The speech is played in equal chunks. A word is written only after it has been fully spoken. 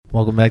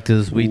Welcome back to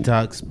the Sweet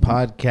Talks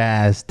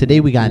podcast. Today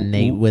we got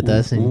Nate with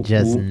us, and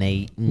just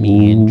Nate,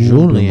 me, and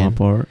Julian. My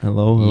part.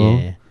 Hello.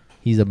 Yeah,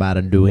 he's about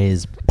to do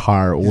his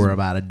part. We're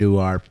about to do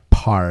our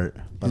part.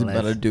 He's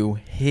about to do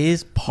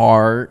his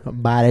part.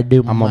 About to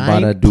do I'm my about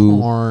to do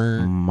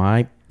part.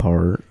 my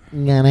part.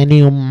 Gonna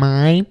do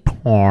my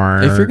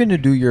part. If you're gonna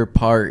do your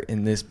part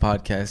in this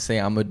podcast, say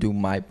I'm gonna do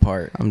my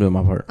part. I'm doing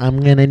my part. I'm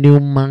gonna do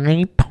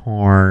my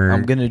part.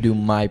 I'm gonna do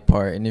my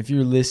part. And if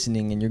you're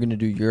listening and you're gonna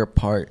do your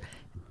part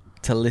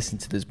to listen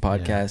to this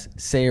podcast,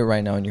 say it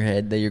right now in your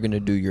head that you're gonna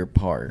do your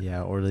part.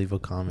 Yeah, or leave a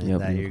comment Yep,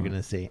 that leave a you're comment.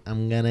 gonna say,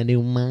 I'm gonna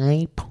do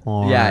my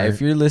part. Yeah,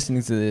 if you're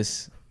listening to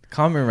this,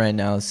 comment right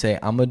now and say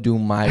I'm gonna do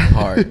my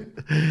part.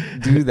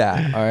 Do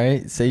that, all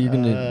right? Say you're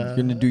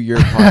gonna do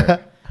your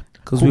part.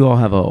 Because we all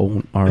have our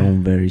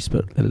own very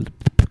special.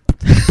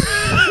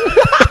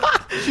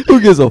 Who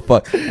gives a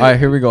fuck? All right,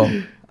 here we go.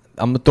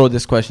 I'm gonna throw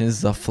this question. This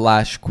is a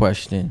flash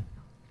question.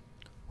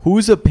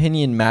 Whose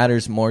opinion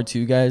matters more to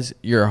you guys?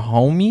 Your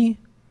homies,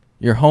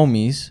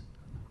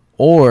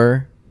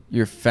 or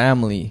your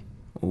family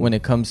when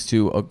it comes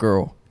to a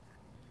girl?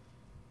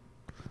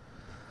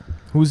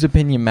 Whose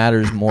opinion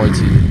matters more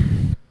to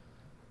you?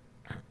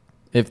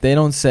 If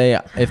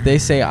they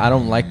say I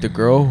don't like the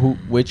girl,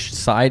 which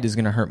side is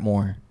gonna hurt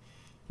more?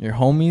 Your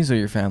homies or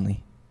your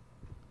family?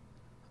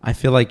 I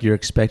feel like you're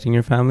expecting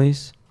your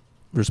family's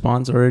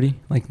response already,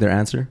 like their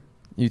answer.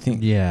 You think?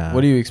 Yeah.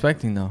 What are you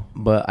expecting though?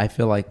 But I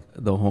feel like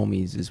the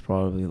homies is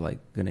probably like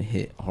gonna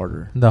hit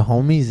harder. The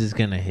homies is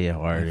gonna hit I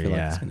harder. feel like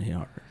Yeah, it's gonna hit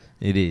harder.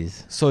 it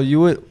is. So you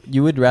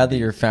would rather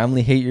your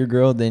family hate your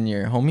girl than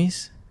your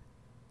homies?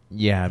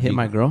 Yeah, Hit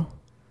my girl.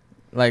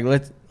 Like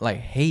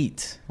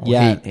hate. Oh,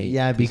 Yeah, hate.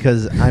 yeah,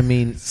 because I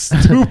mean,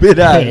 Stupid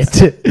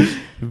ass.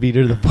 beat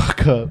her the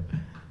fuck up.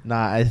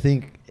 Nah, I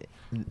think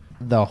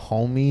the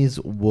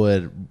homies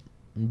would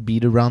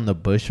beat around the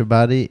bush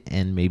about it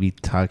and maybe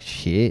talk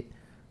shit,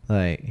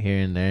 like here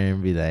and there,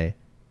 and be like,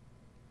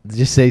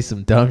 just say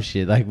some dumb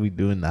shit like we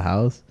do in the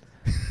house.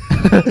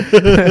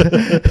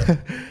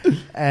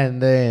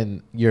 And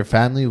then your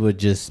family would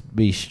just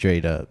be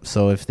straight up.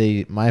 So if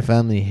my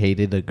family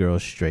hated a girl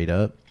straight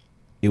up,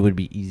 it would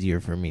be easier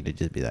for me to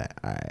just be like,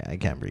 all right, I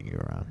can't bring you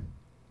around.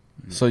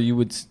 So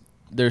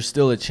there's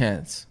still a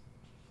chance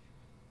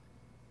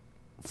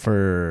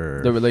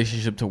For the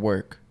relationship to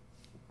work.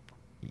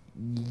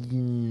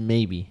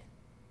 Maybe.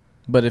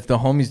 But if the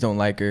homies don't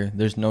like her,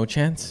 there's no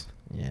chance?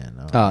 Yeah,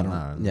 no. Oh, no,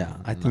 no. Yeah, no,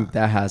 I think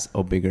that has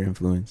a bigger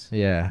influence.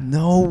 Yeah.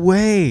 No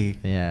way.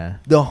 Yeah.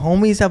 The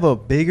homies have a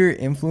bigger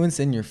influence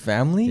in your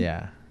family?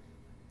 Yeah.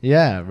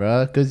 Yeah,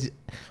 bro. Because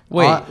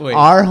Wait.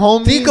 our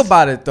homies. Think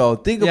about it though.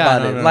 Think Yeah,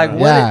 about no, it. no, Like no.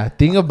 what? Yeah,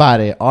 think about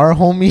it. Our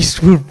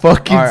homies would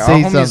fucking Our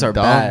say homies some are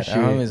dumb bad. shit.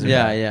 Our homies are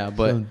Yeah,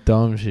 but Some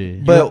dumb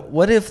shit. But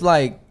what if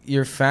like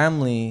your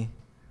family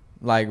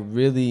like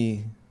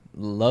really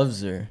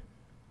loves her?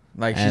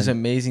 Like she's And-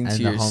 amazing and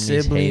to the your homies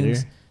hate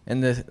siblings. her?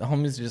 And the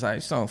homies just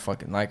like, you don't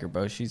fucking like her,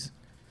 bro. She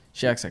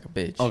acts like a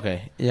bitch.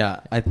 okay, yeah.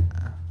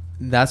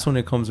 That's when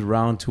it comes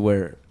around to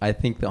where I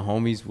think the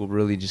homies will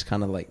really just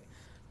kind of like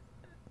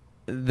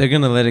they're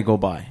gonna let it go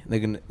by.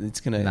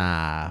 It's gonna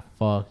Nah,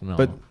 fuck no.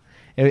 But-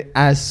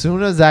 As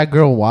soon as that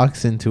girl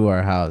walks into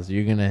our house,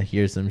 you're gonna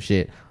hear some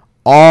shit.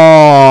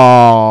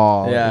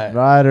 Oh, Yeah.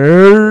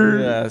 brother.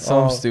 Yeah,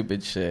 some Oh.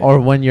 stupid shit. Or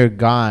when you're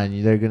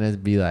gone, they're gonna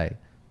be like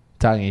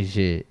talking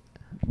shit.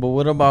 But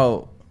what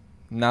about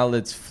now?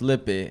 Let's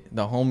flip it.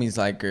 The homies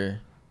like her,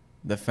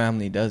 the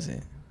family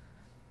doesn't.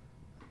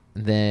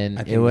 Then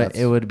I it think would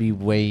that's- it would be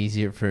way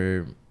easier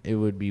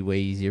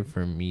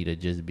for me to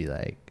just be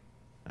like,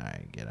 all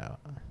right, get out.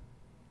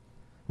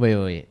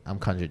 Wait, I'm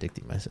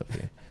contradicting myself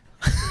here.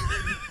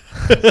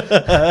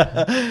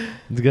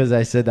 Because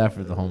I said that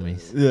for the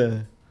homies.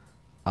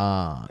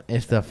 Yeah.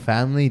 If the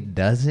family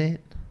doesn't,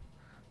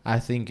 I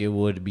think it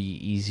would be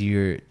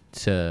easier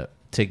to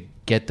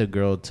get the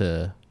girl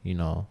to,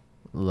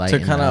 lighten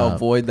To kind up. of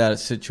avoid that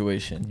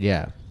situation.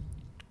 Yeah.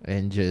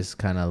 And just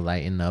kind of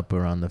lighten up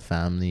around the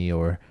family,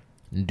 or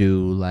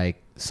do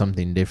like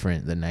something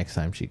different the next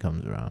time she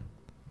comes around.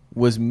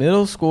 Was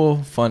middle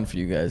school fun for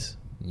you guys?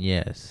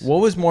 Yes.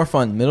 What was more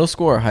fun, middle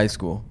school or high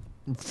school?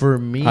 For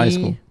me, High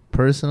school.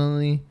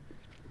 personally,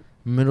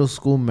 middle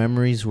school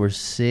memories were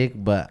sick,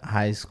 but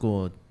high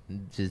school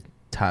just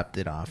topped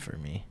it off for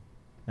me.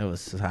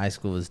 High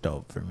school was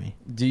dope for me.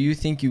 Do you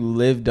think you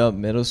lived up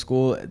middle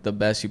school the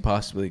best you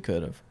possibly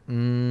could have?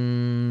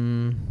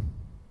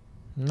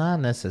 Not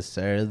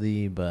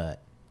necessarily, but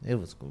it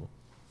was cool.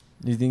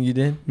 You think you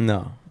did?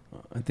 No.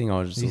 I think I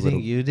was just You a think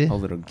little you did? a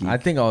little geek. I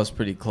think I was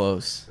pretty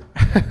close.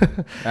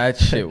 That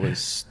shit was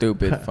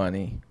stupid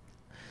funny.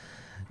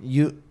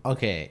 You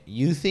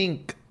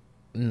think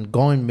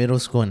going middle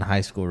school and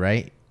high school,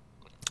 right?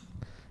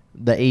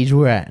 The age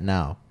we're at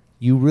now,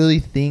 you really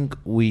think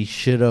we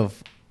should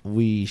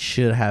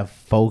have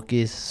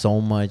focused so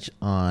much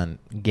on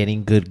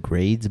getting good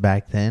grades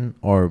back then,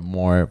 or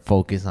more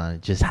focused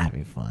on just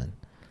having fun?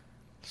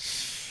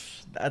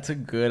 That's a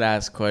good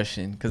ass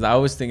question, because I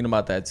was thinking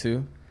about that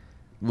too.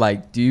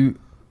 Like, do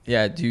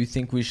you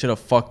think we should have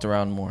fucked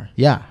around more?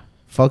 Yeah,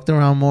 fucked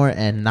around more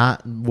and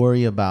not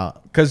worry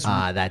about 'Cause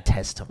that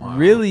test tomorrow.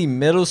 Really,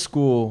 middle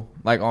school,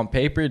 like on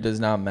paper, does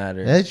not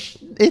matter.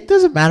 It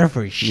doesn't matter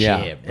for shit.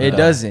 Yeah, bro. It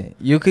doesn't.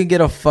 You could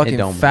get a fucking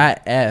don't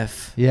fat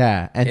F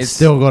Yeah, and It's-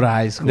 still go to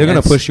high school. They're gonna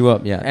And push you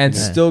up. Yeah, and Yeah.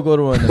 still go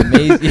to an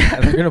amazing.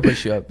 Yeah, they're gonna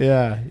push you up.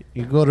 Yeah,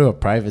 you go to a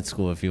private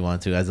school if you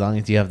want to, as long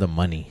as you have the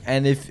money.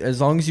 And as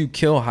long as you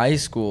kill high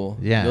school,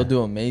 Yeah. you'll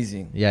do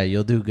amazing. Yeah,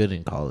 you'll do good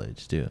in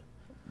college too.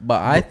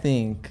 But I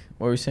think,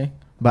 what were you saying?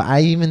 But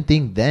I even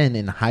think then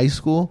in high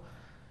school,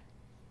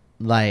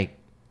 like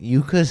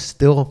you could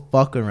still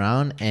fuck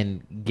around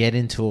and get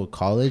into a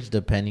college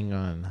depending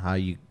on how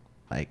you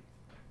like,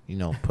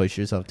 push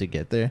yourself to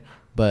get there.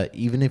 But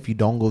even if you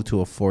don't go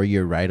to a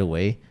 4-year right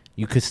away,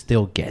 you could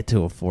still get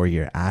to a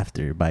 4-year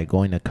after by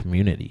going to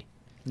community.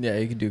 Yeah,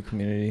 you could do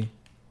community.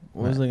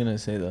 What was I gonna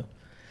say though?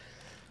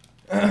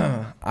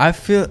 I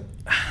feel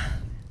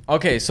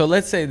okay. So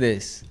let's say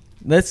this.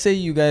 Let's say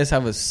you guys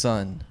have a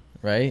son,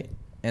 right?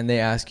 And they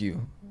ask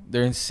you,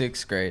 they're in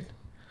 6th grade.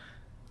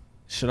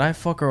 Should I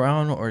fuck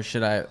around or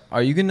should I?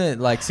 Are you gonna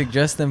like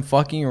suggest them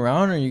fucking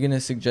around, or are you gonna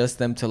suggest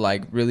them to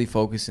like really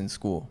focus in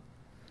school?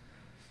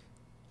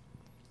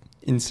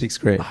 in 6th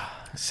grade.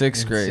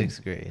 6th In grade.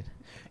 6th grade.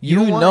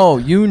 You know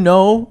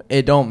know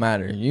it don't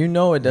matter. You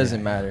know it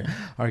doesn't matter.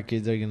 Our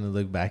kids are gonna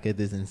look back at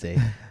this and say,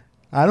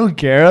 "I don't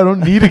care. I don't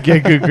need to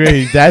get good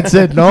grades." Dad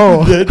said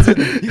no.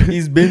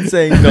 He's been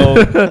saying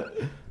no.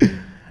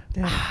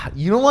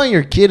 You don't want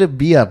your kid to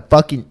be a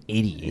fucking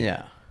idiot.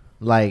 Yeah.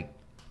 Like,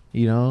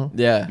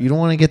 Yeah. you don't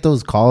want to get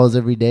those calls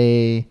every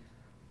day.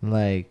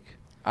 Like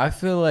I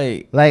feel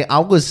like I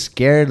was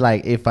scared.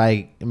 Like, if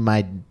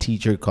my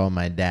teacher called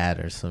my dad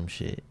or some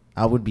shit,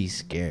 I would be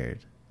scared.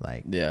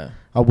 Like, yeah.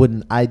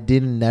 I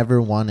didn't never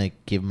want to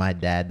give my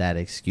dad that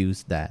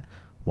excuse that,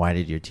 why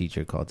did your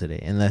teacher call today?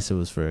 Unless it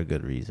was for a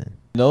good reason.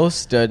 No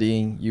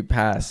studying, you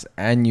pass,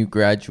 and you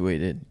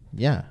graduated.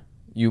 Yeah.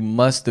 You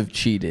must have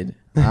cheated.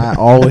 I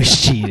always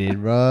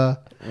cheated, bro.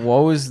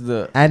 What was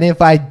the... And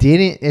if I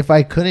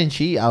couldn't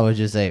cheat, I would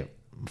just say,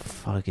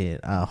 fuck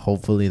it.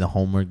 Hopefully the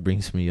homework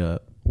brings me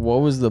up.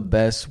 What was the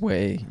best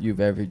way you've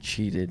ever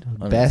cheated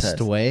on a Best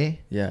test?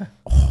 way? Yeah.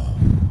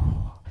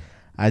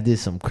 I did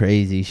some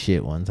crazy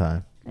shit one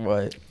time.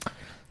 What?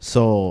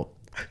 So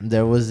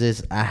there was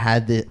this. I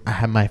had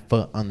my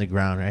foot on the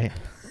ground, right,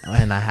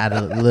 and I had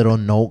a little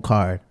note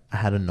card.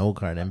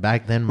 And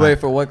back then, Wait,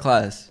 for what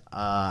class?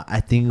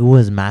 I think it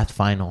was math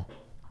final.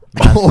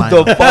 Math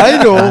The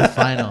final? Math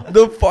final.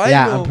 The final?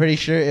 Yeah, I'm pretty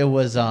sure it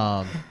was.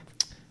 I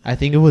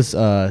think it was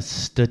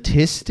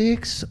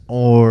statistics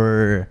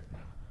or.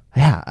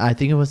 Yeah, I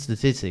think it was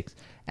statistics,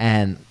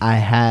 and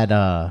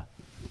I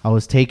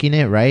was taking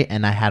it, right,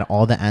 and I had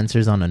all the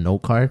answers on a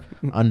note card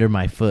under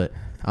my foot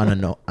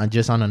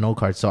just on a note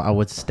card. So I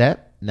would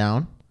step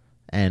down,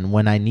 and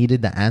when I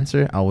needed the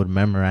answer, I would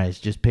memorize.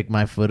 Just pick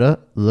my foot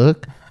up,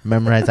 look,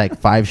 memorize like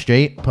 5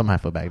 straight, put my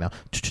foot back down.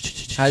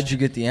 How'd you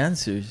get the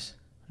answers?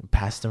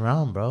 Passed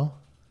around, bro.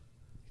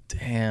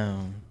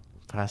 Damn.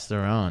 Passed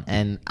around,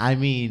 and I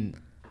mean,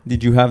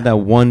 Did you have that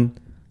one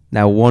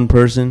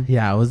person?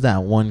 yeah, I was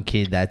that one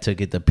kid that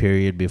took it the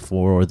period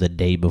before or the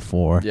day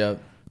before.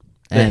 Yep.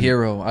 The And-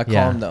 hero. I call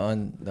yeah. him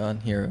the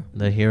unhero.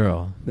 The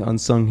hero. The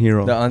unsung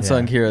hero. The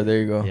unsung Yeah. hero. There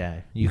you go. Yeah,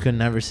 you could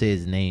never say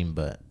his name,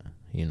 but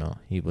he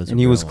was. and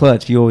a he was real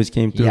clutch. He always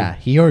came one. through. Yeah,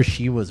 he or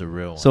she was a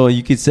real. So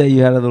you could say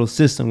you had a little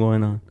system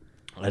going on.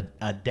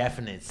 a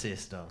definite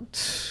system.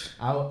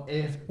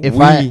 If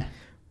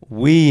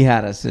We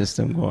had a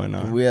system going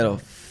on. We had a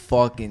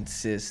fucking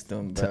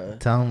system, bro.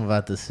 tell him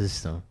about the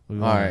system, we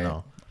All want right. to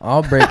know.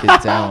 I'll break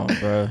it down,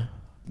 bro.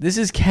 This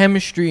is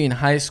chemistry in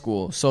high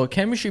school. So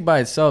chemistry by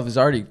itself is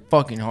already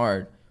fucking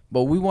hard.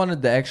 But we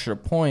wanted the extra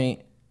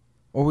point.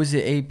 Or was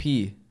it AP?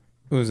 It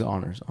was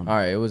honors. All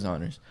right, it was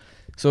honors.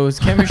 So it was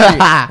chemistry.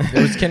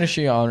 It was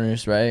chemistry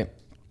honors, right?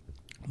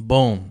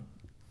 Boom.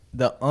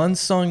 The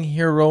unsung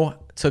hero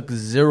took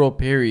 0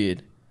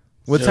 period.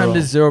 What time Zero.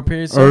 does 0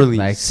 period start? Early,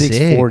 Like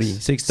 6:40,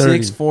 6:30,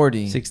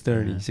 6:40.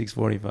 6:30,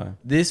 6:45.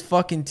 This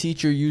fucking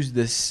teacher used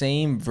the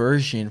same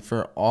version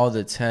for all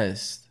the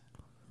tests.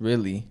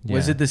 Really?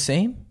 Was Yeah. it the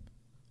same?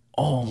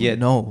 Oh, Yeah,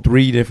 no.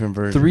 3 different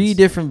versions. 3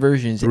 different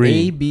versions.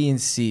 3. A, B, and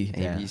C.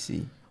 Yeah.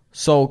 ABC.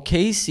 So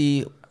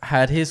Casey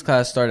had his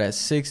class start at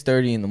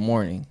 6:30 in the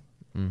morning.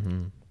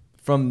 Mm-hmm.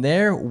 From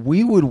there,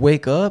 we would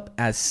wake up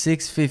at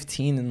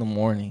 6:15 in the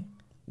morning.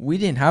 We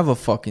didn't have a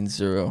fucking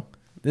 0.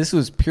 This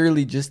was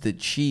purely just to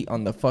cheat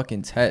on the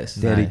fucking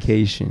test.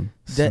 Dedication.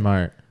 That-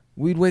 Smart.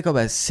 We'd wake up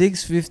at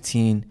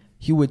 6:15.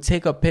 He would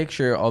take a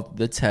picture of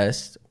the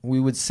test. We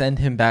would send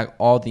him back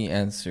all the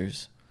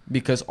answers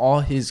because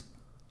all his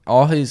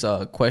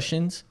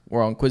questions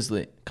were on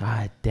Quizlet.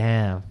 God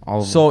damn. All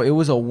of them. So it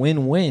was a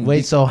win-win.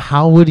 Wait, so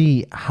how would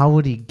he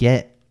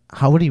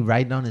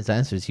write down his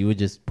answers? He would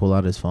just pull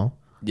out his phone.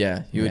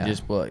 Yeah, he would Yeah.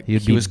 just like He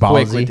would he be was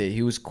quick ballsy. with it.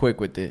 He was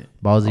quick with it.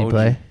 Ballsy OG.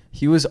 play.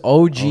 He was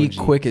OG, OG.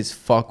 quick as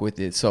fuck with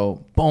it.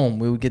 So boom,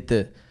 we would get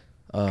the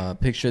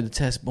picture of the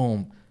test.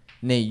 Boom,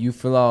 Nate, you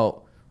fill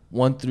out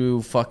 1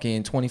 through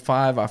fucking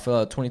 25. I fill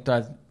out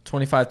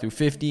 25 through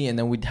 50, and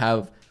then we'd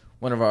have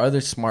one of our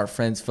other smart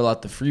friends fill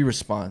out the free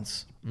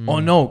response. Oh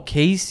no,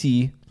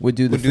 Casey would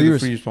do the free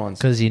response.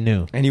 Because he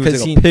knew. And he would 'Cause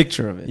take he- a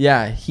picture of it.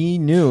 Yeah, he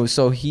knew,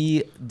 so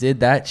he did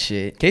that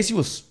shit. Casey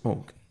was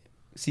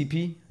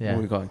CP. Yeah. What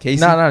do we call it?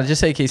 Casey. No,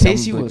 just say Casey.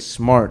 Casey was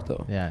smart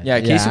though. Yeah. Yeah,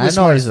 Casey was I know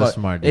smart he's as a fuck.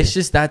 smart dude. It's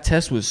just that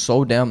test was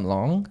so damn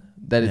long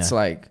that it's Yeah.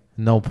 like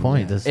no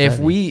point. Yeah. to if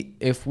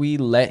study. we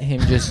let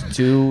him just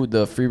do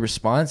the free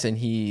response and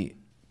he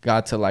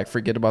got to like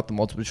forget about the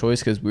multiple choice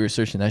because we were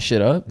searching that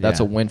shit up, that's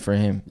Yeah. a win for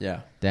him.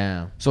 Yeah.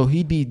 Damn. So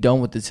he'd be done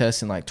with the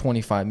test in like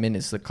 25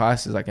 minutes. The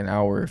class is like an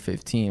hour or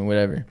 15,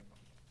 whatever.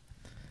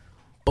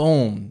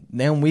 Boom.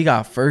 Then we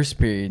got first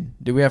period.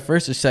 Did we have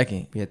first or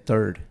second? We had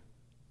third.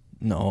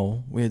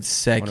 No, we had Oh,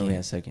 second. no, we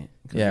had second.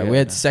 'Cause Yeah, we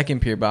had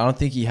second period, but I don't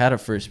think he had a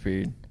first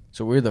period.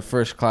 So we were the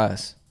first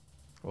class.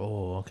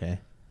 Oh, okay.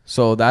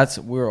 So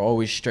we were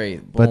always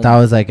straight. But Boom. that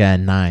was like at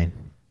 9.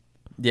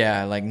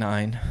 Yeah, like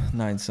nine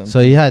something. So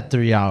you had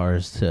 3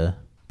 hours to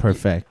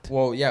perfect.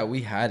 Well, yeah,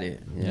 we had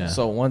it. Yeah.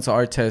 So once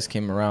our test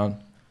came around,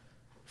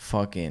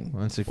 fucking.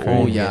 Once it Oh,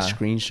 crazy. We had yeah.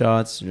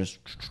 screenshots. Just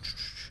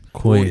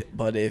Quick.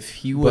 But if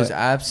he was But-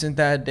 absent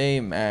that day,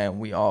 man,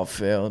 we all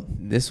failed.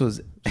 this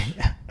was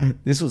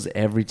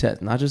every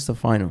test, not just the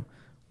final.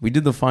 We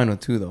did the final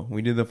too, though.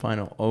 We did the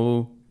final.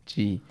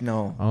 OG.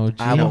 No. Oh,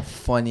 I have gee. a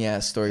funny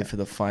ass story for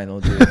the final,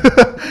 dude.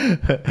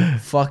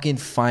 Fucking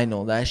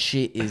final. That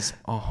shit is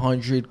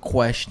 100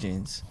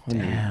 questions.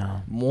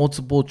 Damn.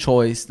 Multiple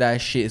choice.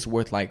 That shit is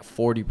worth like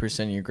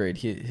 40% of your grade.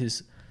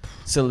 His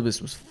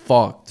syllabus was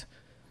fucked.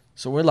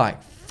 So we're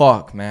like,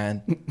 fuck,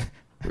 man.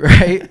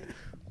 Right?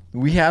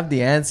 We have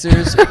the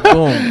answers.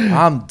 Boom.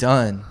 I'm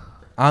done.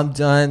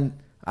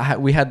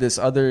 We had this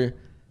other,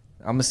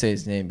 I'm going to say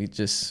his name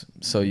just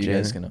so you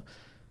guys Jalen? can know.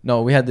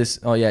 No, we had this.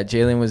 Oh, yeah.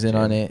 Jalen was in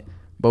on it.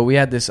 But we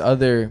had this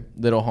other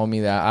little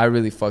homie that I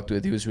really fucked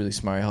with. He was really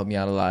smart. He helped me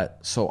out a lot.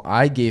 So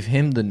I gave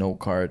him the note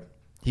card.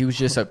 He was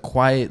just a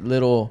quiet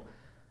little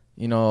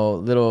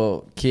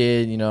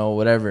kid,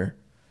 whatever.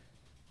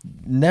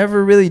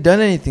 Never really done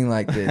anything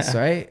like this,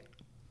 right?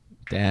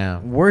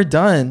 Damn. We're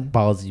done.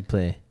 Ballsy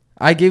play.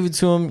 I gave it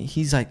to him.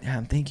 He's like,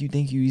 damn, thank you.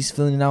 He's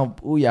filling it out.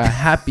 Ooh, yeah,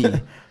 happy.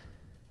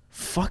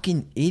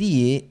 Fucking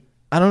idiot.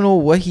 I don't know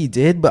what he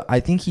did, but I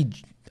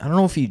don't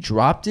know if he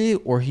dropped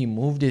it or he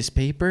moved his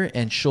paper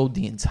and showed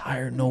the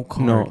entire note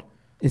card. No,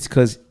 it's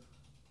because.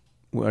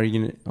 Are you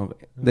gonna?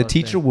 Okay. The What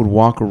teacher thing? would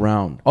walk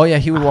around. Oh, yeah,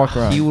 he would walk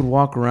around. He would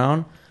walk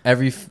around.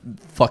 every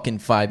fucking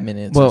 5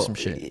 minutes or some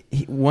shit.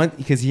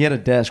 Because he had a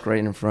desk right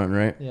in front,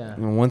 right? Yeah.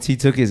 And once he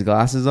took his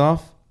glasses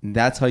off,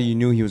 that's how you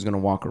knew he was gonna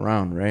walk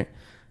around, right?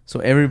 So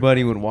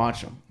everybody would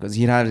watch him because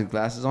he'd have his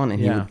glasses on and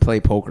he Yeah. would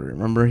play poker.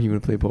 Remember, he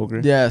would play poker.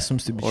 Yeah, some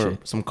stupid Or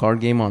shit. some card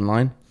game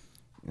online,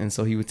 and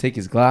so he would take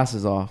his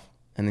glasses off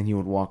and then he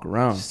would walk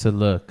around. Just to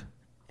look.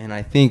 And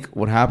I think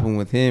what happened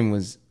with him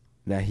was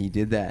that he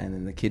did that and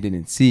then the kid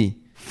didn't see.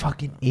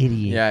 Fucking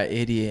idiot. Yeah,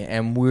 idiot.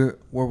 And we're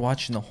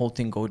watching the whole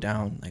thing go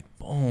down. Like,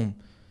 boom.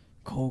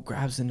 Cole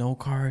grabs the note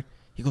card.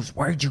 He goes,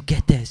 "Where did you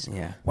get this?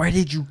 Yeah. Where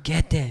did you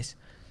get this?"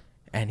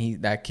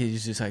 And that kid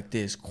is just like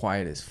this,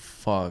 quiet as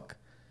fuck.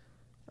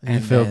 You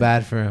feel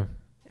bad for him.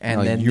 And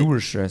No, then you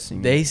were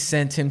stressing. they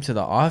sent him to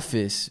the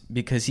office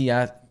because he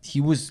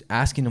was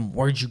asking him,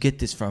 "Where'd you get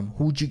this from?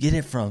 Who'd you get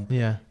it from?"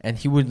 Yeah. And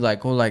he would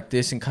like go like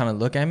this and kind of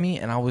look at me,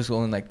 and I was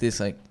going like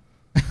this, like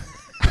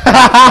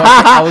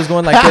I was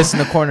going like this in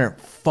the corner.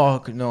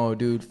 Fuck no,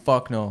 dude.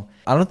 Fuck no.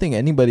 I don't think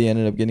anybody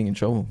ended up getting in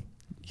trouble.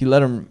 He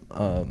let him,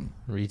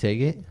 Retake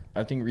it?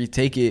 I think,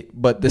 retake it,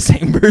 but the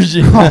same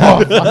version.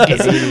 Oh, fucking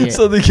idiot.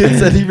 So the kid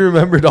said he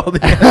remembered all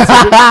the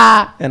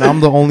answers. and I'm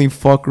the only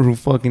fucker who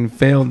fucking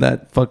failed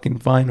that fucking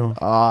final.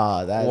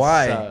 Oh, that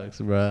Why? sucks,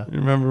 bro. You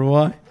remember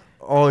why?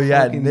 Oh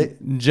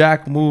Fucking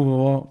Jack move of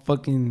all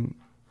fucking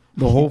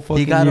the whole fucking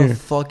he got year. a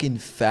fucking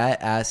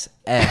fat ass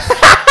F.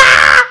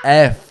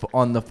 F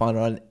on the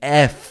final, an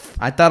F.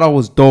 I thought I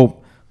was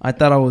dope. I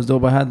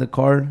had the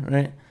card,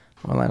 right?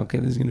 I'm like, okay,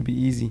 this is gonna be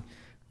easy.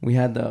 We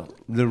had the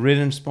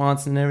written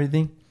response and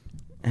everything,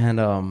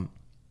 and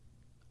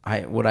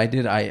I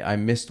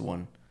missed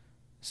one,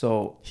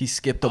 so He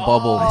skipped the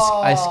bubble.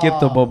 I skipped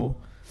the bubble.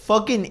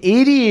 Fucking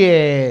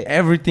idiot.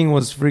 Everything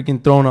was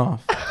freaking thrown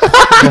off.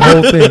 The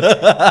whole thing,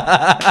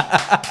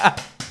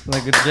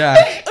 like a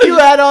jack. You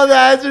had all the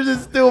answers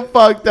and still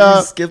fucked He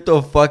up. skipped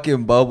a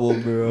fucking bubble,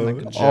 bro.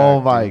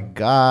 Oh my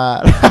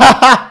god.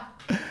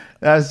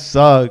 That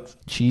sucks.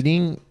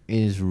 Cheating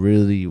is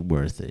really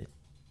worth it.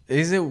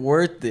 Is it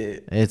worth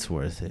it? It's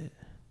worth it.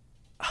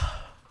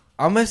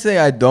 I'm gonna say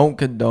I don't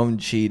condone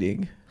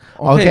cheating.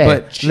 Okay,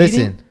 but cheating-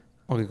 listen.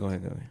 Okay, go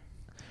ahead.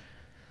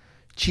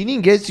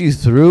 Cheating gets you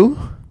through.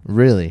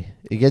 Really,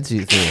 it gets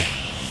you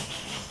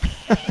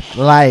through.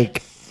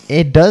 Like,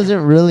 it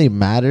doesn't really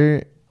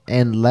matter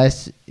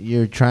unless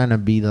you're trying to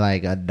be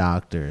like a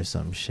doctor or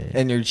some shit.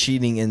 And you're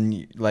cheating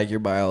in like your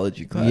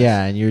biology class.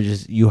 Yeah, and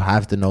you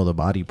have to know the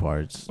body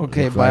parts.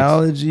 Okay, If, like,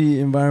 biology,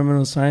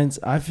 environmental science.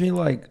 I feel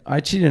like I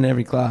cheat in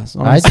every class. I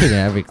Honestly. cheat in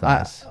every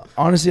class.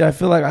 Honestly, I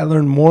feel like I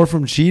learned more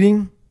from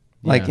cheating,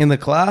 like Yeah. in the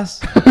class,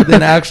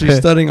 than actually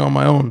studying on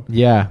my own.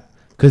 Yeah,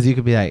 Because you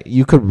could be like,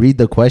 you could read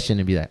the question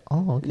and be like,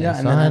 oh, okay. Yeah, so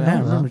and then I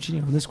know. remember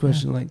cheating on this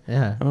question. Like,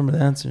 Yeah. I remember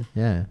the answer.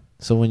 Yeah.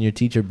 So when your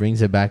teacher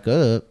brings it back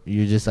up,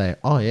 you're just like,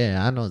 oh,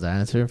 yeah, I know the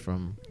answer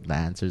from the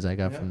answers I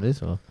got from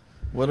this one.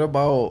 What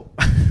about?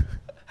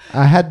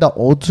 I had the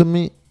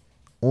ultimate,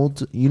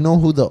 you know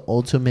who the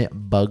ultimate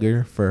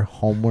bugger for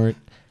homework,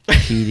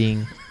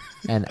 cheating,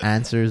 and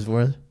answers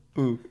was?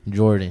 Ooh.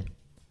 Jordan.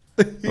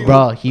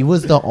 Bro, he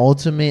was the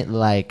ultimate,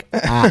 like,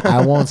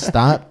 I won't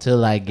stop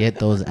till I get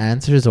those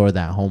answers or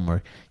that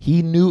homework.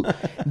 He knew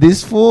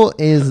this fool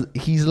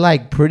he's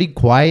like pretty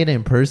quiet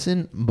in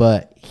person,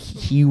 but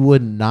he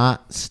would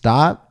not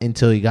stop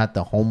until he got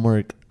the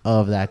homework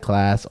of that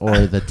class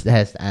or the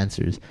test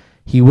answers.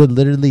 He would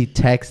literally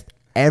text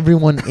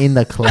everyone in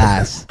the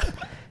class,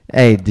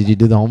 hey, did you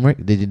do the homework?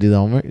 Did you do the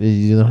homework? Did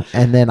you do the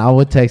And then I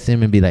would text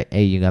him and be like,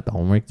 hey, you got the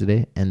homework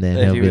today? And then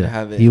And he would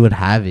have it. He would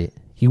have it.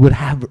 He would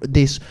have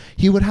this.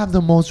 He would have the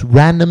most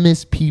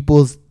randomest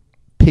people's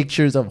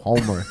pictures of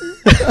homework.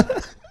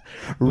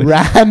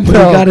 Random.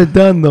 But he got it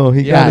done though.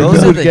 He Yeah, got it Those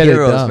done. are would the get it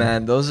heroes, done.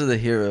 man. Those are the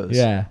heroes.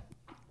 Yeah.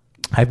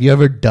 Have you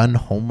ever done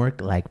homework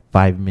like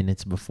 5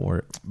 minutes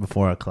before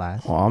a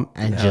class Oh,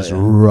 and Hell just yeah.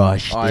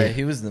 rushed Oh, yeah, it?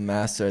 he was the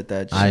master at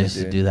that shit, I used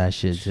to dude. do that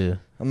shit too.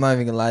 I'm not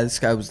even gonna lie. This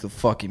guy was the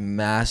fucking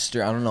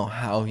master. I don't know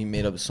how he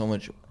made up so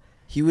much.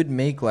 He would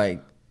make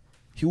like,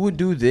 he would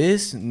do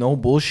this, no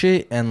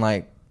bullshit, and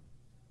like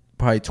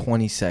probably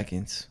 20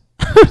 seconds.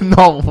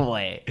 No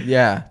way.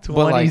 Yeah.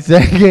 20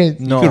 seconds.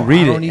 No, you could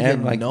read I don't it even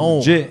and like know.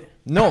 legit.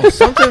 No,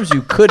 sometimes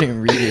you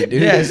couldn't read it,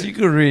 dude. Yes, you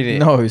could read it.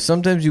 No,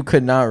 sometimes you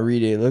could not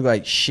read it. It looked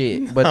like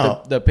shit. But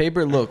No. the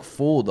paper looked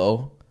full,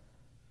 though.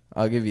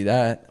 I'll give you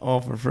that.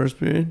 Oh, for first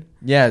period.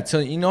 Yeah, so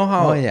you know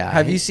how... Oh, yeah.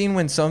 Have you seen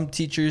when some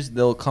teachers,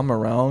 they'll come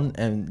around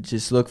and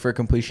just look for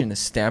completion to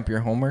stamp your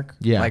homework?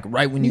 Yeah. Like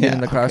right when you get in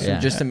the Yeah, classroom, yeah.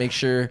 just to make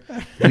sure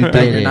You that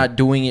did you're it. not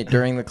doing it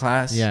during the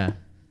class? Yeah.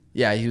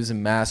 Yeah, he was a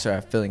master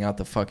at filling out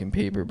the fucking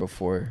paper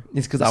before.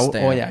 It's because the oh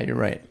stamp. yeah, you're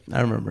right.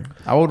 I remember.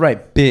 I would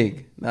write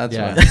big. That's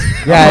Yeah. why.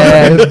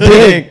 Yeah,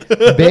 big.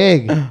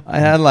 Big. I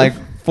had like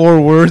 4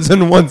 words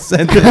in one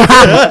sentence.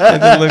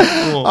 And it looked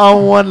cool.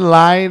 On one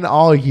line,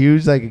 all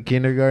huge like a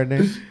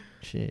kindergartner.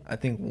 Shit. I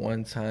think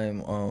one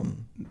time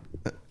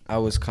I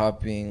was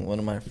copying one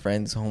of my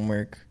friends'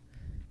 homework.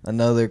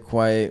 Another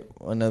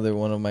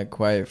one of my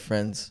quiet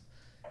friends.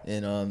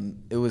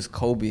 And it was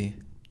Kobe.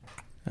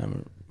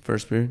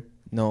 First period.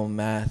 No,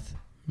 math.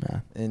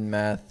 Nah. In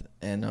math.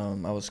 And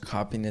I was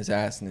copying his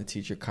ass and the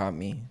teacher caught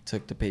me,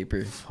 took the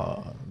paper.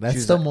 Fuck. She That's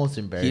was the like- most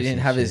embarrassing. He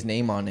didn't have his shit.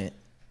 name on it.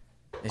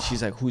 And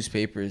she's like, whose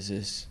paper is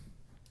this?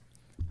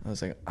 I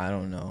was like, I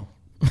don't know.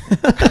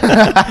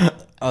 I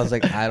was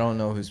like, I don't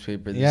know whose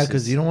paper this is. Yeah,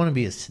 because you don't want to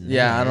be a snitch.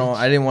 Yeah,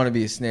 I didn't want to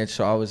be a snitch,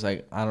 so I was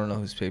like, I don't know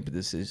whose paper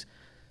this is.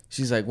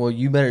 She's like, well,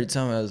 you better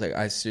tell me. I was like,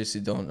 I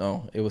seriously don't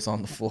know. It was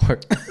on the floor.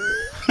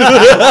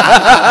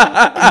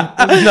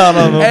 Not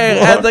on the Hey,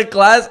 floor. at the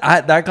class,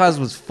 that class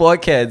was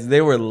fuckheads.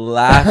 They were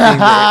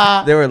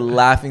laughing. They were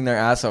laughing their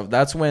ass off.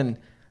 That's when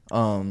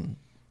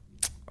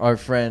our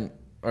friend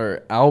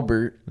or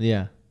Albert,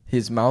 Yeah.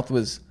 his mouth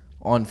was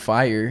on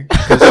fire.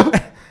 'Cause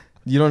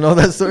you don't know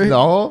that story?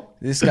 No.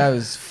 This guy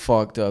was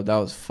fucked up. That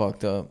was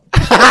fucked up.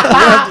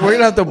 We're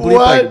gonna have to bleep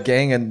like What?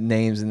 gang of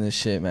names in this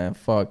shit, man.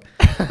 Fuck.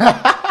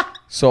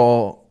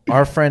 So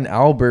our friend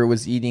Albert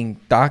was eating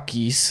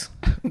Takis.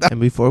 And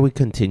before we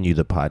continue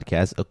the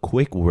podcast, a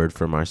quick word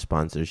from our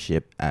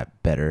sponsorship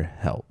at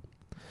BetterHelp.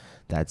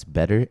 That's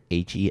Better,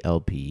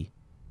 H-E-L-P,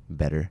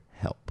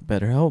 BetterHelp.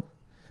 Better help.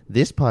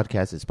 This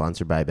podcast is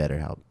sponsored by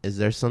BetterHelp. Is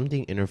there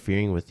something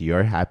interfering with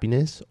your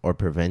happiness or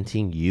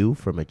preventing you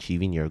from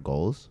achieving your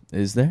goals?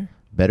 Is there?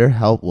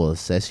 BetterHelp will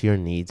assess your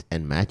needs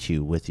and match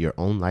you with your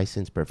own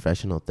licensed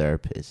professional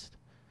therapist.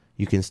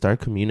 You can start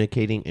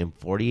communicating in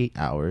 48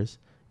 hours.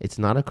 It's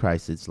not a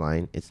crisis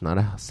line. It's not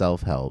a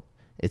self-help.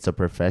 It's a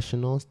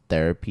professional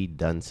therapy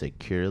done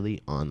securely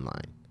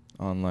online.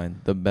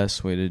 Online, the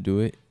best way to do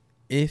it.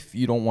 If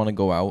you don't want to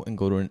go out and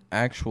go to an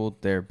actual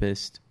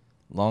therapist,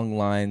 long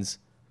lines,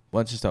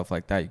 bunch of stuff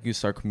like that, you can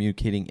start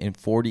communicating in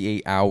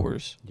 48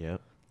 hours,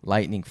 Yep.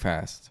 lightning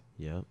fast.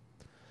 Yep.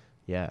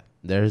 Yeah.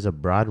 There's a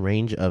broad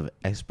range of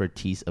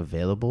expertise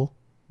available,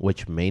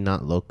 which may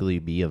not locally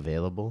be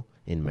available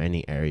in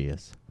many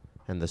areas.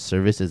 And the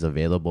service is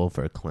available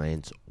for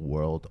clients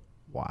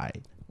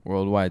worldwide.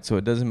 Worldwide. So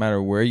it doesn't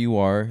matter where you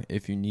are.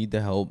 If you need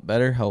the help,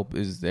 BetterHelp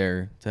is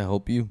there to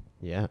help you.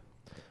 Yeah.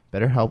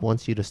 BetterHelp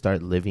wants you to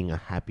start living a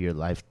happier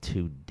life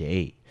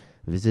today.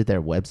 Visit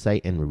their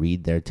website and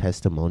read their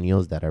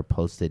testimonials that are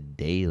posted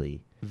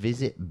daily.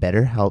 Visit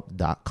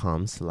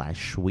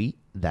betterhelp.com/sweet.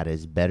 That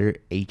is better,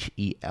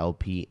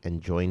 H-E-L-P,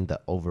 and join the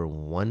over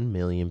 1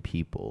 million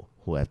people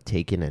who have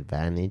taken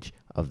advantage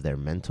of their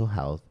mental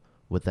health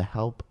with the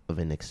help of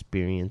an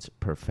experienced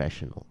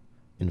professional.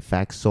 In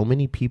fact, so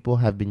many people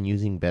have been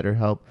using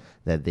BetterHelp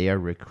that they are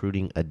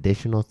recruiting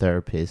additional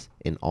therapists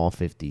in all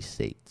 50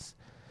 states.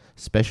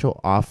 Special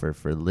offer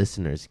for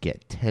listeners: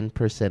 get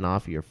 10%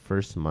 off your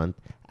first month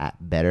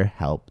at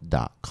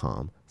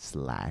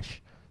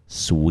betterhelp.com/sweet.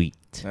 sweet.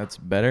 That's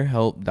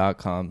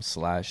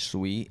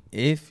betterhelp.com/sweet.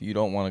 If you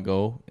don't want to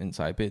go and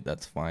type it,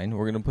 that's fine.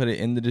 We're going to put it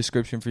in the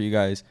description for you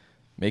guys.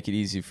 Make it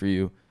easy for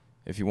you.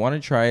 If you want to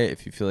try it,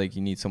 if you feel like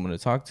you need someone to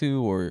talk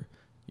to or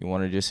you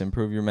want to just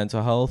improve your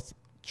mental health,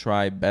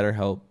 try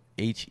BetterHelp,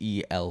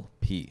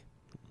 H-E-L-P.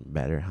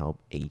 BetterHelp,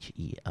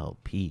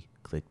 H-E-L-P.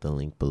 Click the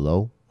link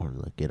below or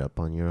look it up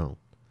on your own.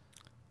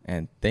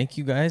 And thank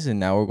you guys. And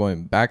now we're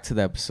going back to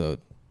the episode.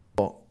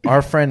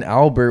 Our friend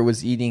Albert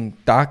was eating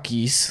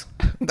Takis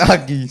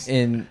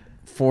in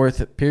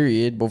fourth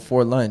period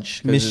before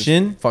lunch. 'Cause Miss his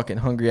Shin? fucking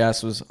hungry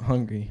ass was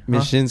hungry.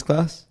 Miss Shin's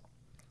class.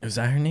 Is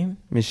that her name?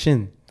 Miss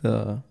Shin,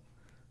 the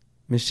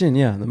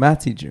math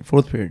teacher.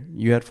 Fourth period.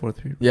 You had fourth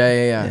period. Yeah.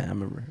 Yeah, I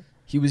remember.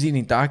 He was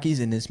eating Takis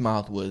and his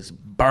mouth was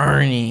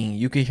burning.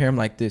 You could hear him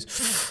like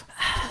this.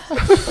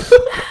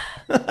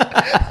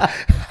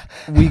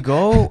 We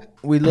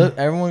look,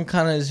 everyone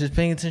kind of is just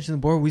paying attention to the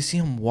board. We see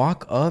him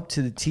walk up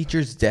to the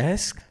teacher's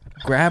desk,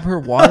 grab her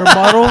water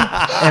bottle,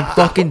 and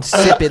fucking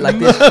sip it like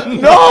this.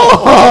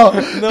 No,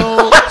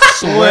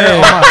 Swear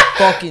on my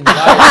fucking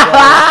life,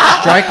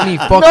 bro. Strike me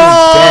fucking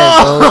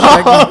dead, bro.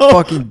 Strike me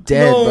fucking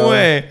dead, No bro.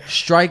 way.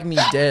 Strike me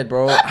dead,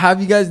 bro.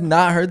 Have you guys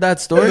not heard that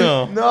story?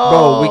 No.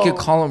 Bro, we could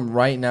call him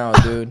right now,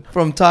 dude.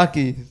 From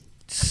Taki.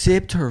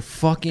 Sipped her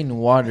fucking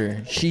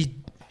water. She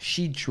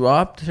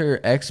dropped her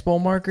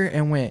expo marker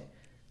and went,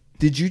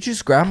 "Did you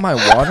just grab my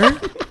water?"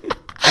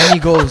 And he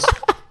goes,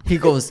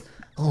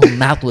 "Oh,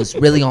 mouth was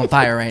really on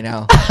fire right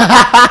now."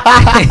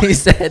 he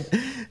said,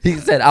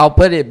 "I'll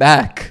put it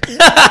back."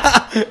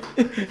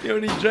 You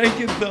only drank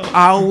it though.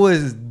 I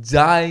was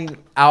dying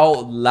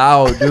out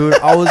loud, dude.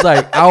 I was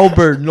like,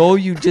 "Albert, no,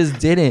 you just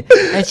didn't."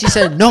 And she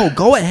said, "No,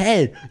 go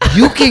ahead.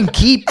 You can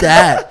keep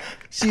that."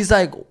 She's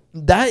like,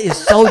 "That is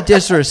so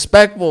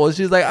disrespectful."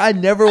 She's like, "I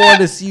never want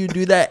to see you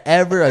do that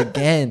ever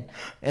again."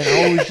 And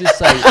I was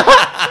just like,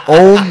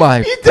 "Oh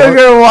my!" He took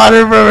her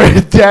water from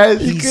her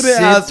desk. He couldn't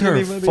sipped ask her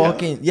anybody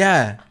fucking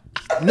yeah.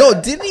 No,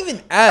 didn't even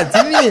ask.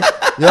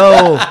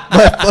 Yo,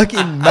 my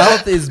fucking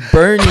mouth is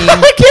burning.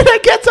 Can I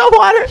get some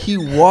water? He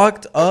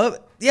walked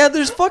up. Yeah,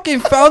 there's fucking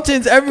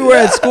fountains everywhere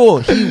at school.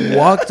 He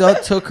walked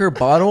up, took her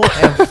bottle,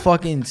 and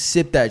fucking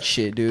sipped that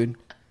shit, dude.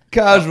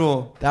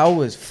 Casual. That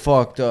was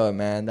fucked up,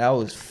 man. That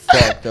was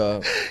fucked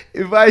up.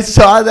 If I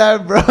saw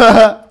that, bro.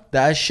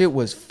 That shit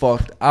was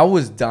fucked. I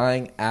was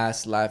dying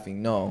ass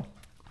laughing. No.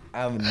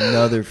 I have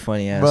another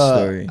funny ass Bro,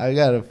 story. I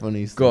got a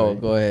funny story.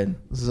 Go ahead.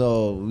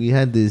 So we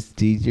had this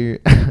teacher,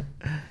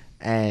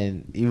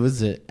 and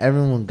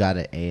everyone got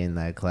an A in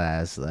that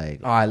class.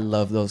 Like, Oh, I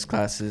love those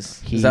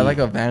classes. He- Is that like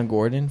a Van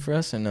Gordon for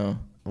us or no?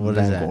 what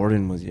Van is that?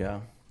 Gordon was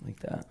like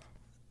that.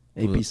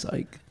 AP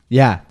Psych.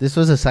 Yeah, this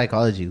was a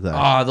psychology class.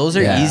 Oh, those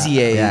are Yeah, easy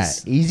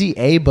A's. Yeah, easy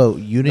A, but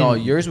you didn't. No,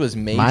 yours was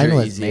major. Mine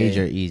was easy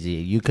major A. easy.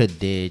 You could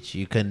ditch.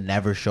 You could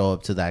never show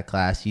up to that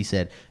class. He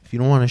said, if you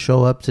don't want to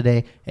show up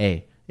today,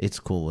 hey, it's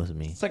cool with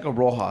me. It's like a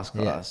Rojas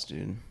class,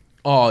 dude.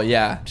 Oh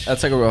yeah,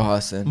 that's like a real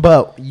Hassan.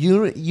 But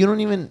you don't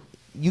even.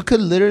 You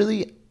could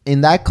literally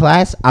in that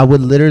class. I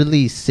would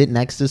literally sit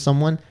next to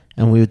someone,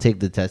 and we would take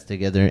the test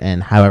together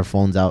and have our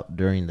phones out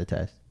during the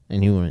test,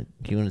 and he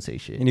wouldn't say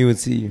shit. And he would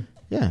see you.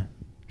 Yeah.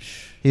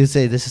 He would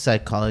say, "This is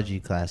psychology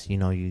class. You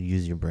know, you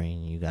use your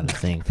brain. You got to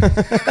think."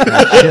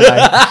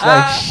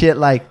 shit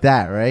like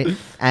that, right?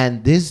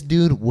 And this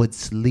dude would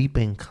sleep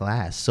in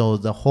class. So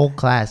the whole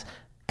class,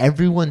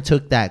 everyone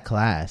took that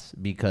class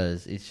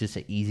because it's just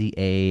an easy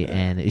A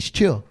and it's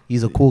chill.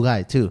 He's a cool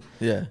guy too.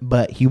 Yeah.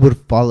 But he would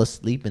fall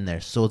asleep in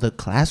there. So the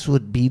class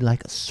would be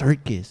like a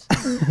circus.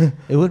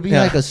 It would be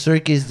like a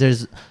circus.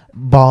 There's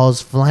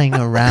balls flying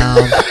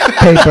around,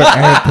 paper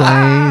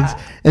airplanes.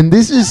 And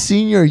this is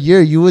senior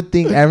year. You would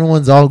think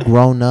everyone's all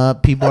grown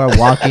up. People are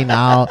walking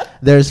out.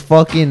 There's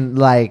fucking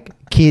like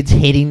kids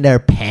hitting their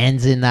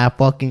pens in that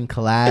fucking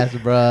class,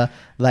 bruh.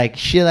 Like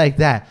shit like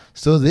that.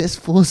 So this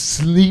fool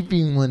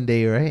sleeping one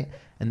day, right?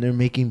 And they're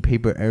making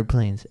paper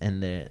airplanes.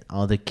 And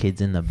all the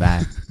kids in the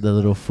back, the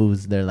little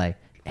fools, they're like,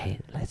 hey,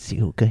 let's see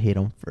who could hit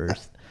them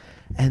first.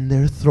 And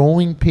they're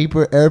throwing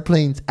paper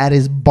airplanes at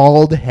his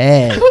bald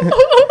head.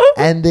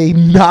 And they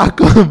knock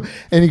him.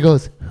 And he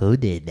goes, who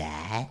did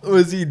that?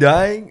 Was he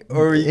dying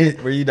or were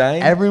you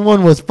dying?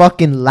 Everyone was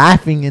fucking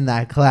laughing in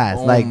that class,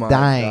 Oh like my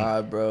dying.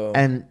 God, bro.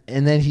 And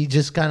then he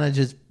just kind of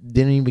just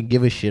didn't even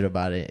give a shit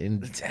about it.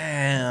 And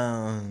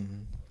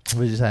Damn.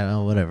 we're just like,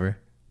 oh, whatever.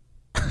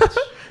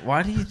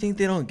 Why do you think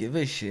they don't give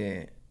a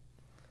shit?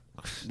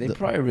 They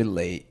probably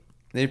relate.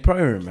 They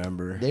probably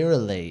remember. They were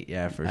late,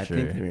 yeah, for I sure.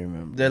 think they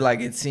remember. They're like,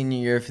 it's senior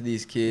year for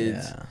these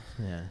kids. Yeah.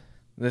 Yeah.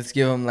 Let's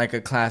give them like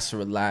a class to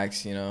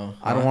relax, you know?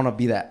 I don't want to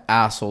be that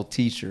asshole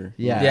teacher.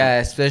 Yeah. Yeah,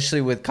 especially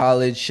with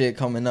college shit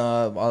coming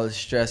up, all the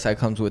stress that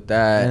comes with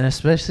that. And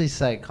especially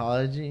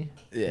psychology.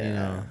 Yeah. You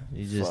know,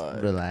 you just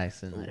Fuck.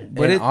 relax in there.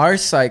 But in our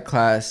psych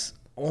class,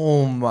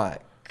 oh my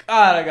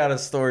God, I got a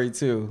story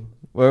too.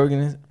 What were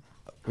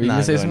we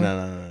gonna say something?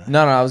 No.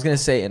 No, I was gonna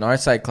say in our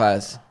psych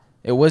class,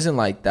 it wasn't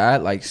like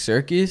that, like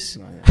circus,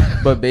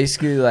 but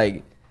basically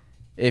like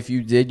if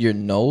you did your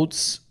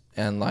notes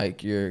and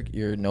like your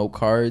note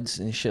cards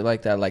and shit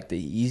like that, like the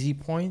easy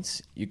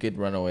points, you could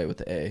run away with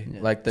the A.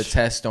 Yeah. Like the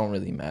tests don't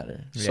really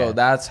matter. So Yeah.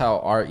 that's how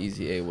our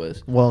easy A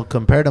was. Well,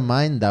 compared to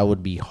mine, that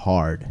would be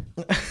hard.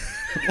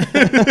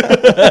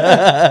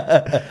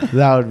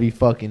 That would be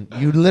fucking.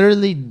 You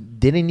literally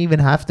didn't even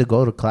have to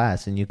go to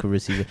class and you could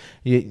receive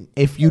it.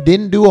 If you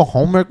didn't do a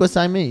homework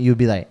assignment, you'd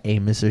be like, "Hey,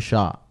 Mr.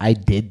 Shaw, I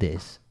did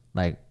this.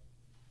 Like,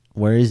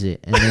 where is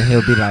it?" And then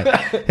he'll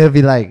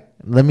be like,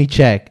 "Let me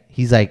check."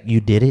 He's like, "You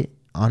did it,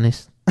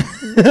 honest?"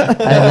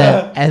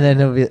 and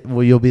then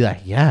you'll be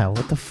like, "Yeah,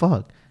 what the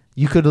fuck?"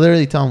 You could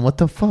literally tell him, "What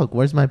the fuck?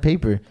 Where's my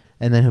paper?"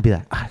 And then he'll be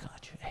like, "I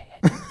got you.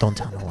 Hey, don't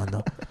tell no one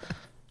though."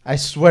 I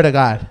swear to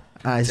God.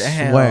 I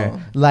Damn. swear.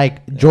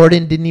 Like,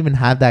 Jordan didn't even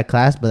have that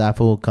class, but that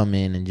fool would come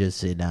in and just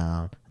sit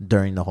down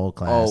during the whole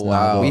class. Oh,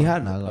 wow. We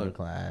had- not go to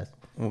class.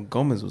 Well,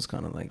 Gomez was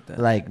kind of like that.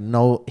 Like,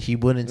 no, he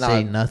wouldn't Nah.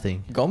 say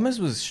nothing. Gomez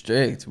was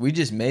strict. We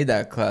just made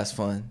that class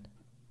fun.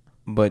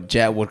 But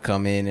Jet would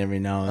come in every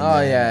now and Oh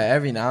then. yeah,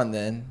 every now and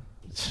then.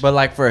 But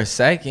like for a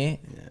second.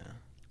 Yeah.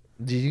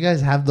 Did you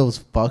guys have those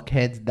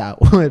fuckheads that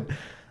would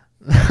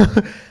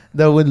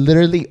that would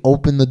literally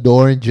open the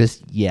door and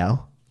just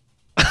yell?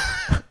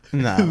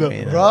 Nah,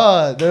 man.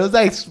 Bro, there was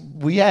like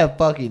we had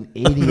fucking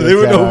idiots. They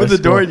would at our open the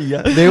door school. and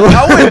yell. They would,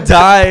 I would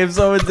die if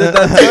someone did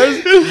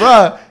that to us.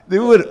 bro. They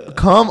would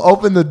come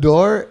open the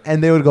door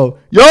and they would go,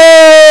 "Yo!"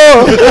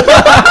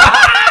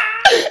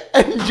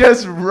 and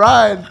just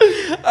run.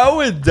 I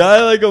would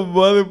die like a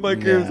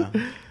motherfucker.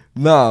 Yeah.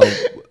 No,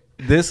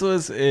 this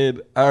was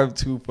in. I have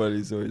two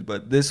funny stories,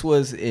 but this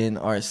was in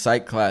our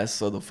psych class,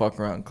 so the fuck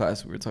around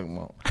class we were talking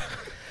about.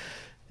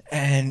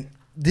 And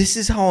this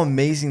is how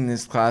amazing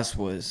this class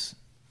was.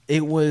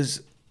 It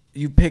was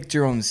you picked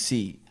your own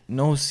seat,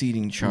 no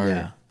seating chart.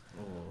 Yeah.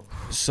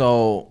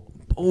 So,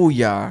 oh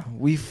yeah,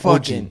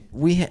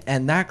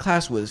 and that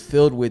class was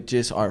filled with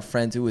just our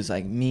friends. It was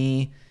like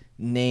me,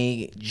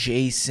 Nate,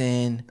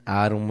 Jason,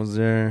 Adam was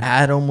there.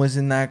 Adam was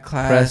in that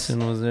class.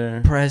 Preston was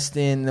there.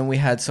 Preston. Then we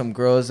had some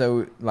girls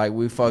that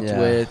we fucked Yeah.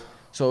 with.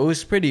 So it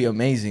was pretty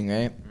amazing,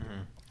 right?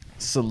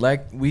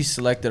 We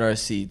selected our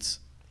seats.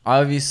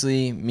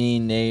 Obviously, me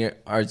and Nate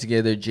are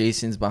together.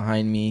 Jason's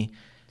behind me.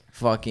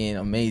 Fucking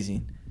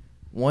amazing.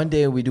 One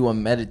day we do a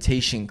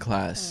meditation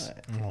class.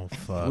 Oh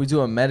fuck! We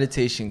do a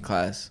meditation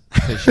class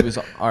because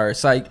our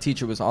psych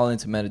teacher was all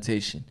into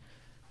meditation.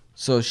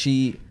 So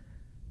she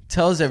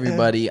tells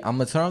everybody, "I'm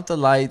gonna turn off the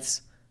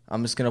lights.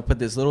 I'm just gonna put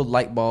this little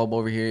light bulb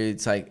over here.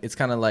 It's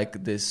kind of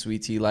like this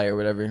sweet tea light or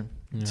whatever.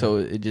 Yeah. So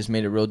it just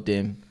made it real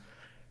dim.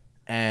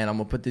 And I'm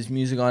gonna put this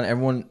music on.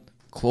 Everyone,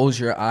 close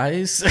your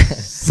eyes.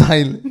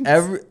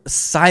 Silence.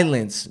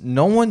 Silence.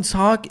 No one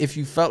talk. If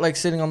you felt like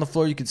sitting on the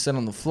floor, you could sit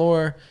on the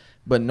floor,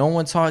 but no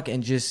one talk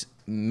and just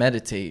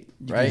meditate.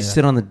 You Right? could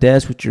sit on the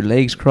desk with your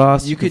legs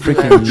crossed. You could do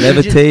freaking that.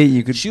 levitate.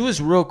 You could. She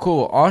was real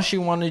cool. All she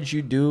wanted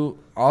you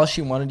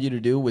to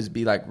do was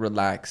be like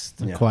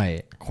relaxed, Yeah.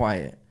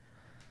 Quiet.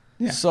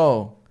 Yeah.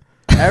 So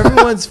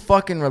everyone's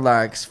fucking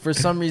relaxed. For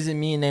some reason,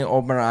 me and Nate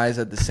open our eyes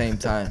at the same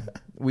time.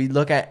 We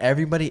look at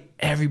everybody.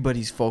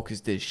 Everybody's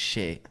focused as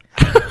shit.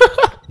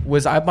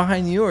 Was I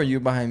behind you or you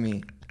behind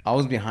me? I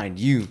was behind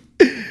you.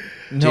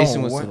 No,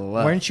 Jason was to the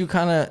left. Weren't you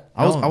kind of?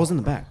 I was in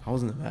the back.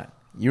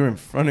 You were in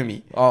front of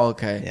me. Oh,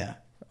 okay. Yeah.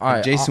 All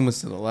right. Jason was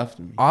to the left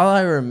of me. All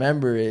I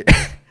remember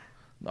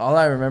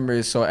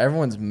is so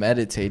everyone's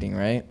meditating,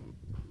 right?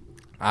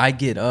 I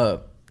get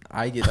up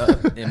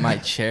in my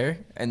chair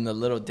and the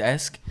little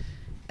desk,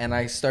 and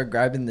I start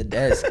grabbing the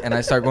desk and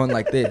I start going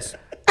like this.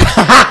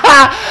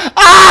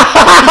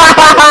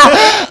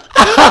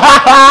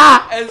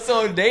 And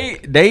so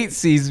Nate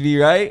sees me,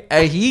 right?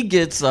 And he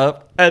gets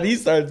up and he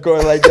starts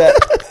going like that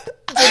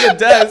to the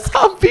desk.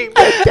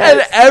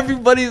 And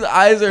everybody's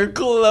eyes are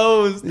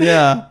closed.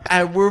 Yeah.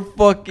 And we're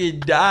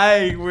fucking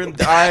dying. We're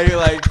dying,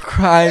 like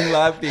crying,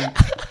 laughing.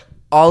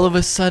 All of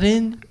a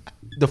sudden,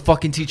 the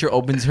fucking teacher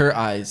opens her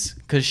eyes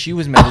because she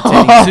was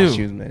meditating too.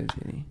 She was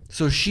meditating.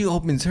 So she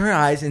opens her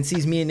eyes and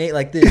sees me and Nate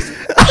like this.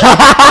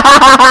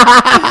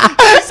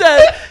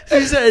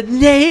 she said,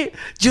 "Nate,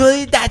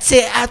 Julie, that's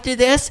it. After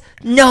this,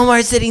 no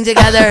more sitting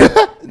together."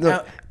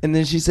 No. And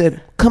then she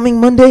said, "Coming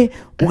Monday,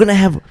 we're gonna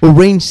have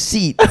arranged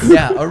seats."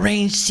 Yeah,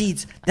 arrange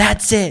seats.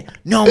 That's it.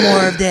 No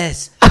more of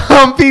this.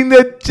 Humping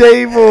the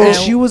table. And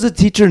she was a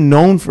teacher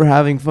known for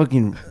having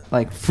fucking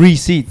like free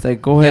seats.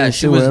 Like, go ahead Yeah, and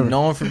she sit was wherever.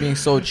 known for being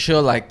so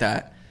chill like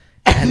that.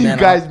 And You then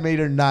guys made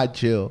her not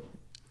chill.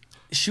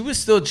 she was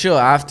still chill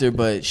after,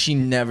 but she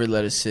never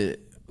let us sit.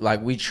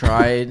 Like we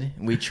tried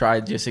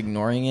just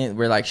ignoring it.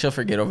 We're like, she'll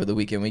forget over the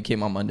weekend. We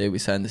came on Monday, we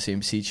sat in the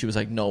same seat. She was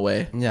like, "No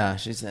way." Yeah,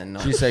 she said no.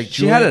 She's like,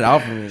 she had it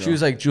out for me. She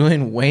was like,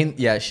 "Julian, Wayne."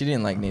 Yeah, she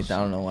didn't like Nate. I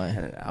don't know had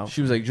why. it out.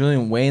 She was like,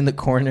 "Julian, way in the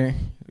corner.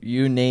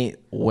 You, Nate,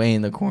 way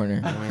in the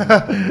corner."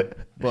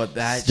 But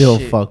that Still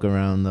shit, fuck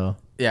around though.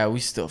 Yeah,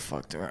 we still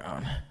fucked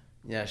around.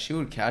 Yeah, she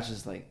would catch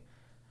us like,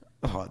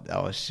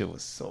 oh, shit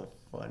was so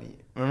funny.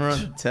 Remember on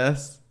the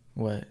test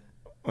What?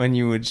 when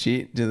you would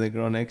cheat to the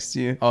girl next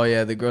to you? Oh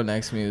yeah, the girl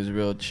next to me was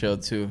real chill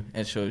too,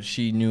 and so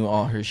she knew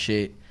all her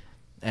shit.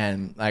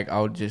 and like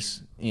I would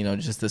just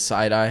just the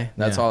side eye.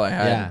 That's Yeah. all I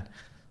had. Yeah.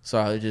 So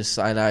I would just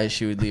side eye.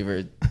 She would leave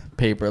her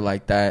paper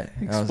like that.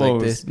 And I was like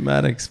this.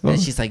 Mad And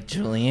exposed. she's like,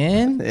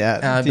 Julian. Yeah,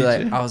 And I'd be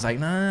teacher. like, I was like,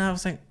 no. I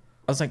was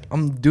like,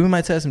 I'm doing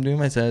my test.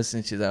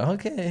 And she's like,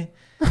 okay.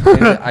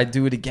 And I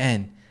do it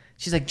again.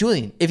 She's like,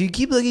 Julian, if you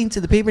keep looking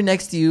to the paper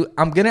next to you,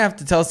 I'm gonna have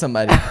to tell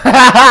somebody. And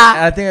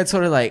I think I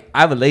told her like,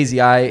 I have a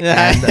lazy eye.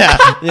 And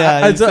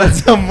Yeah, I you told-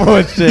 said some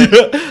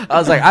bullshit. I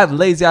was like, I have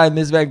lazy eye,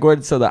 Miss Van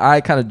Gordon, so the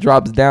eye kind of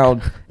drops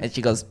down, and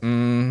she goes,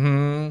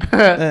 mm-hmm.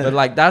 But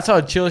like that's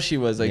how chill she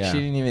was. Like Yeah. she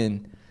didn't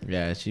even.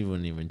 Yeah, she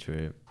wouldn't even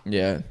trip.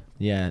 Yeah.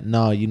 Yeah,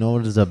 no, you know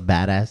what is a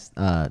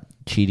badass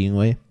cheating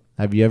way?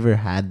 Have you ever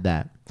had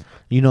that?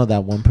 You know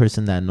that one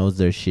person that knows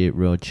their shit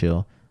real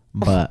chill,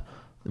 but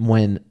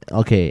when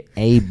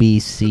A, B,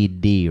 C,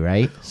 D,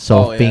 right?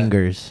 So Oh, yeah.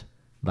 fingers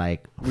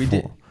like We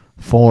did.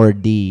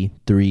 4D,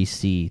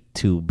 3C,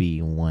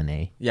 2B,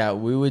 1A. Yeah,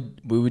 we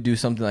would do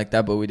something like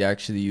that, but we'd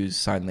actually use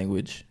sign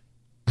language.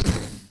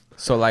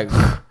 So like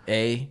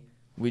A,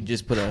 we'd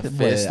just put a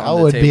fist I on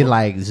the would table. be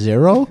like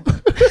 0.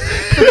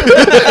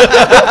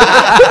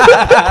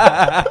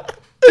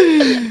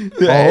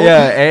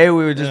 Yeah, A,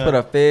 we would just put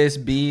a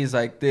fist. B is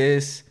like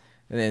this,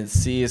 and then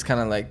C is kind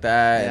of like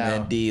that, Yeah. and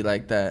then D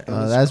like that.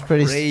 That's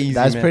pretty. crazy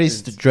That's pretty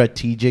methods.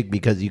 strategic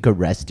because you could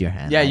rest your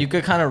hand. Yeah, like- you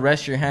could kind of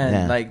rest your hand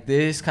Yeah. like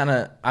this. Kind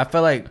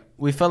of,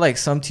 we felt like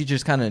some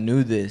teachers kind of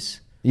knew this.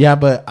 Yeah,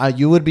 but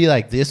you would be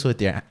like this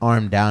with your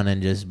arm down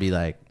and just be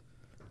like,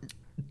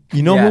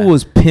 You know Yeah. who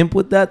was pimp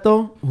with that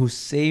though? Who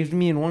saved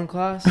me in one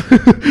class?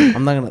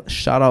 I'm not gonna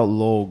shout out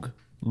Log.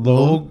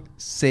 Log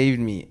saved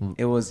me.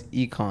 It was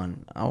econ.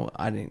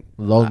 I didn't.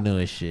 Log knew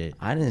his shit.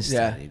 I didn't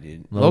Yeah. study,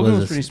 dude. Log Logan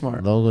was a- pretty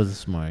smart. Log was a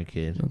smart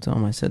kid. Don't tell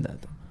him I said that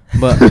though.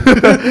 But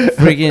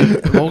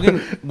freaking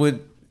Logan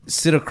would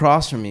sit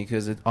across from me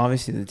because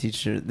obviously the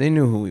teacher, they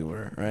knew who we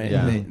were, right?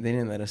 Yeah. They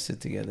didn't let us sit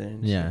together.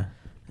 And Yeah. shit.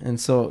 And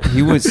so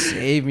he would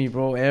save me,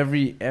 bro.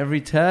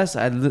 Every test,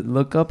 I'd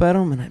look up at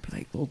him and I'd be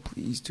like, "Oh,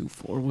 please,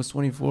 2-4 was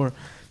 24."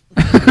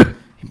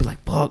 He'd be like,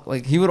 "Fuck!"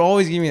 Like he would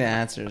always give me the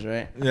answers,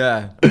 right?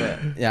 Yeah. But,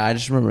 yeah, I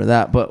just remember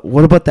that. But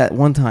what about that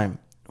one time?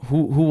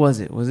 Who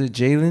was it? Was it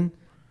Jalen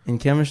in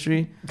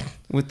chemistry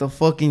with the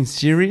fucking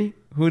Siri?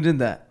 Who did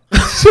that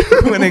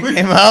when it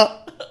came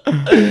out?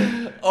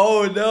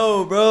 Oh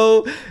no,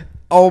 bro.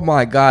 Oh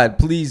my god.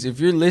 Please, if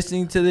you're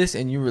listening to this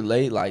and you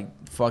relate, like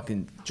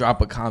fucking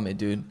drop a comment,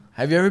 dude.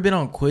 Have you ever been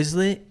on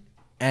Quizlet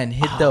and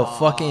hit the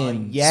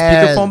fucking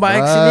speakerphone by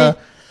accident?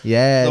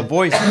 Yeah. The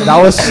voice.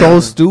 That was so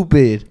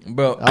stupid.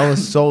 Bro, That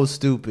was so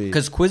stupid.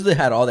 because Quizlet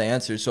had all the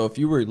answers. So if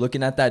you were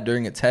looking at that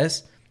during a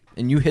test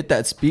and you hit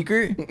that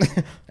speaker,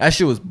 that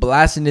shit was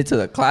blasting into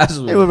the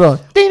classroom. It was wrong.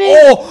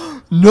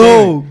 Oh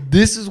no!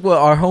 This is what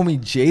our homie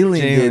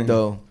Jalen did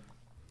though.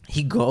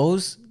 He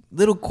goes,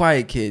 little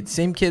quiet kid,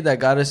 same kid that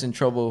got us in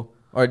trouble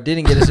or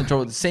didn't get us in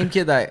trouble. The same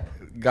kid that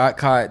got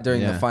caught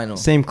during the final.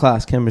 Same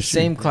class,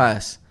 chemistry. Same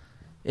class.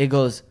 It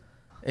goes.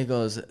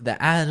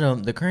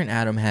 The current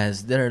atom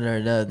has this,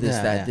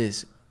 Yeah, that, yeah.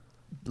 this.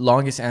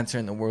 Longest answer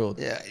in the world.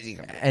 Yeah.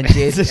 And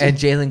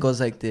Jalen goes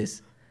like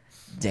this.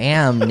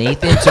 Damn,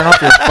 Nathan, turn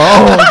off your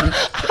phone.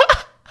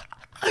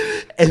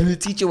 And the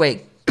teacher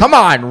went, come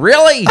on,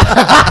 really? That's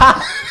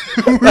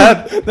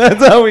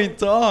how we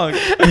talk.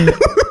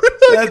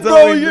 That's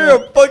Bro, you're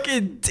a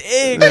fucking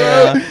dick,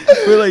 bro.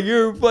 We're like,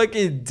 you're a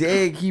fucking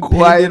dick. He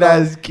Quiet pinned it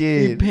on- ass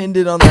kid. He pinned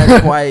it on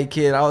that quiet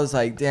kid. I was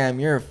like, damn,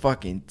 you're a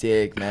fucking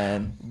dick,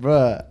 man.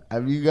 Bruh,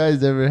 have you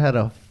guys ever had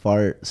a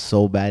fart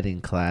so bad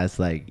in class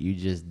like you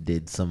just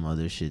did some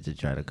other shit to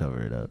try to cover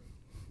it up?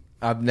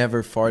 I've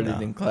never farted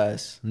No. in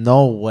class.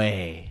 No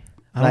way.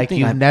 I don't Like think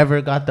you I've-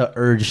 never got the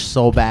urge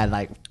so bad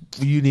like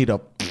you need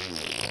a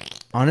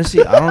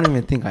Honestly, I don't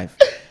even think I've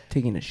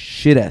taken a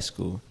shit at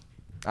school.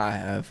 I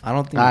have. I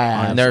don't think I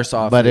have, nurse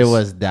office. but it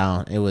was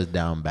down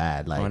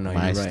bad. Like Oh, no,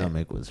 my you're right.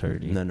 stomach was in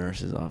hurting. the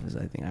nurse's office.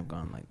 I think I've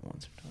gone like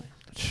once or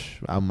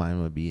twice.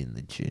 Mine would be in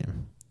the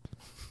gym.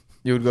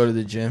 You would go to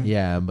the gym?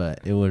 Yeah,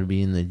 but it would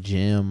be in the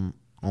gym.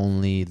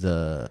 Only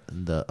the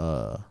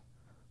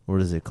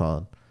what is it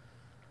called?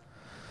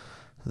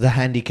 The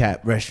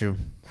handicap restroom.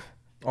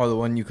 Or the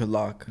one you could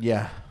lock.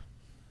 Yeah.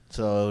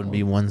 So it would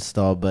be one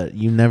stall, but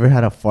you never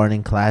had a fart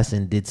in class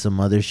and did some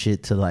other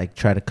shit to like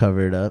try to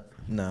cover it up.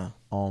 No.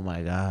 Oh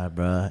my god,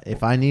 bro!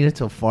 If I needed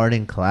to fart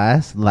in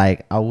class,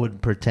 like I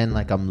would pretend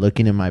like I'm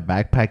looking in my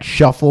backpack,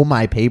 shuffle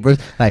my papers,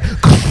 like,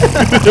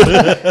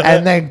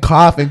 and then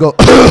cough and go.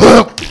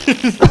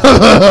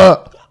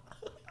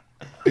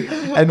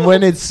 And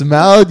when it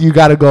smelled, you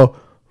gotta go.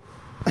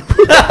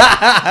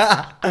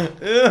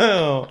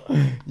 Ew.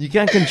 You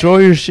can't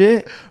control your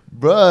shit.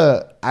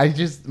 Bruh,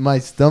 my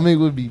stomach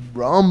would be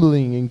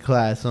rumbling in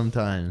class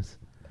sometimes.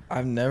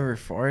 I've never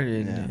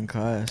farted Yeah. in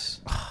class.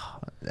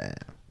 Damn.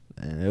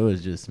 And it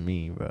was just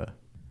me, bro.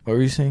 What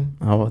were you saying?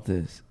 How about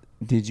this?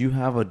 Did you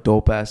have a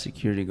dope ass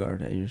security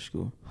guard at your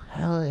school?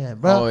 Hell yeah,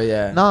 bro. Oh,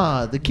 yeah.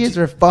 Nah, the kids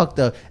are fucked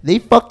up. They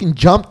fucking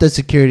jumped the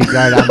security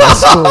guard at my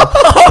school,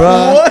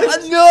 bro.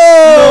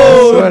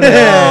 No,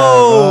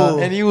 no.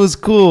 And he was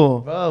cool.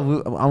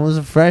 Bro, I was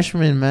a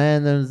freshman,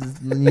 man. There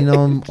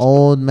was,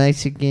 old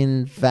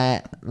Mexican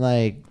fat,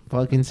 like,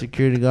 fucking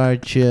security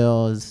guard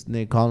chills.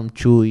 They call him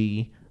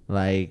Chewy.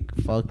 Like,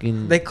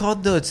 fucking They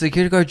called the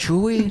security guard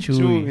Chewy?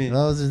 Chewy. That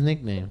was his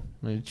nickname.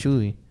 Like,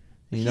 Chewy.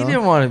 He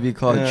didn't want to be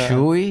called Yeah.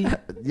 Chewy.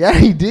 Yeah,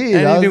 he did.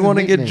 And That he was didn't his want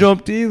to get nickname.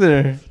 jumped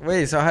either.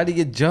 Wait, so how did he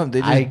get jumped?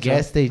 They just I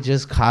guess they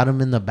just caught him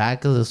in the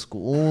back of the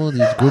school,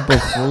 these group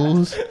of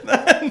fools.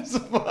 That's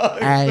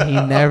fucked. And he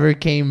never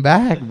came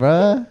back,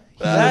 bruh.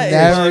 He That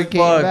never is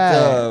came fucked back.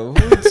 up.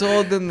 Who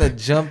told them to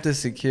jump the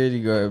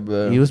security guard,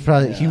 bro? He was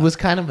probably he was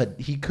kind of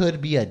he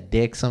could be a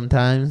dick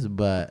sometimes,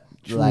 but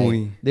like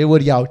Chewy. they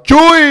would yell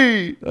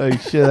Chewy like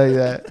shit like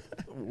that.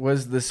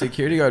 Was the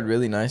security guard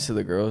really nice to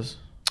the girls?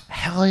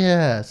 Hell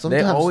yeah,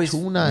 sometimes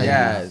too nice.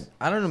 Yeah,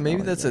 I don't know.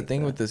 Maybe Always that's the like thing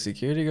that. with the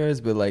security guards,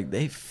 but like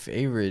they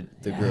favored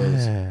the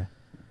girls. Yeah.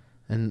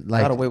 And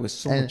like Got away with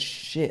so and- much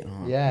shit,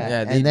 huh? Yeah,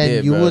 Yeah, they and then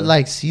did, you bro. would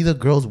like see the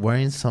girls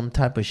wearing some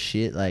type of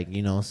shit, like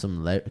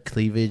some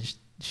cleavage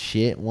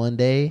shit one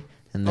day,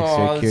 and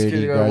the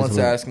security guards wants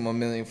would, to ask him a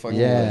million fucking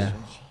Yeah.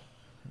 questions.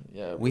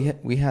 Yeah,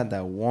 We had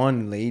that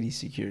one lady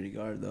security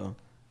guard though,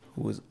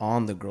 who was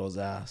on the girl's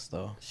ass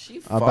though. she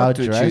About fucked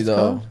with dress you though.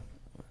 code?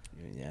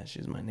 Yeah,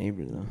 she's my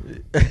neighbor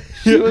though.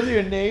 She was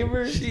your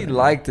neighbor. She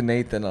liked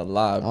Nathan a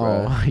lot, Oh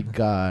bro. my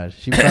god,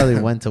 she probably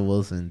went to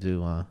Wilson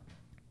too, huh?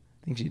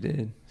 I think she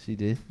did. She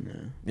did. Yeah.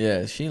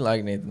 Yeah, she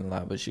liked Nathan a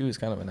lot, but she was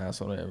kind of an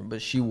asshole. Or whatever.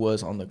 But she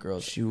was on the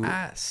girl's She was-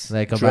 ass.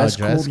 Like Dress about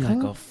dress code code.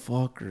 like a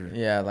fucker.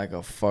 Yeah, like a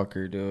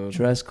fucker, dude.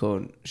 Dress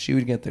code. She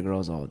would get the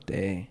girls all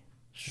day.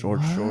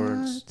 Shorts,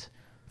 What?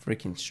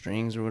 freaking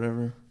strings or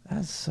whatever.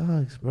 That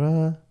sucks,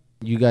 bro.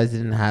 You guys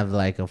didn't have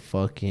like a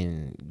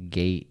fucking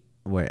gate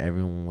where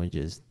everyone would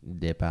just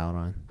dip out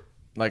on.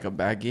 Like a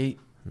back gate.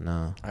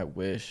 No, I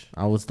wish.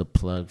 I was the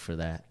plug for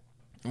that.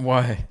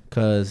 Why?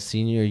 Cause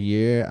senior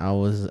year, I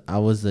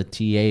was the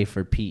TA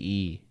for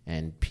PE,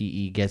 and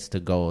PE gets to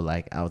go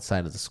like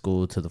outside of the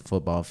school to the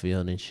football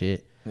field and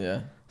shit.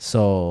 Yeah.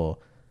 So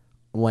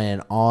when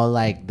all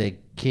like the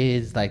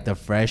kids, like the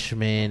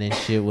freshmen and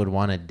shit, would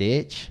want to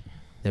ditch,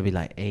 they'd be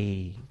like,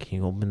 "Hey, can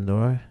you open the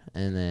door?"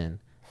 And then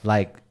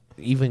like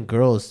even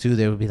girls too,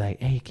 they would be like,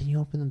 "Hey, can you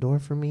open the door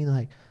for me?"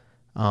 Like,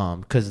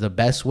 because the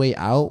best way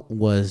out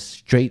was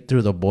straight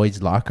through the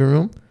boys' locker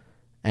room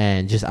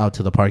and just out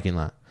to the parking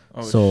lot.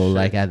 Oh, So shit.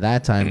 like at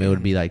that time it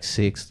would be like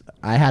sixth.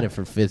 I had it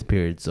for fifth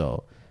period,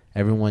 so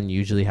everyone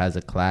usually has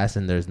a class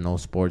and there's no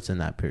sports in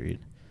that period.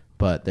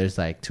 But there's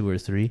like 2 or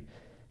 3,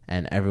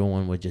 and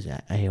everyone would just,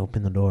 "Hey,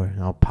 open the door,"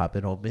 and I'll pop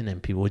it open,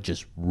 and people would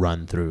just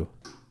run through.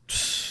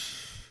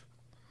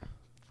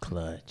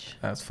 Clutch.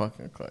 That's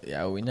fucking close.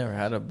 Yeah, we never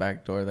had a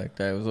back door like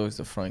that. It was always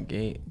the front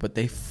gate. But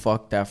they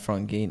fucked that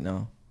front gate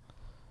now.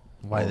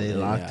 Why they yeah,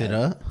 locked it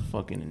up?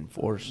 Fucking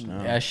enforced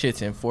now. That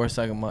shit's enforced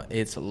like a month.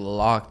 It's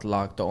locked.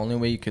 The only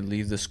way you could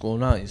leave the school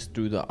now is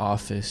through the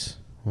office.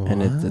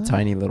 And it's a What?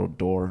 tiny little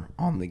door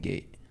on the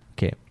gate.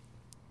 Okay.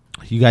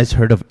 You guys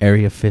heard of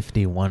Area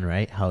 51,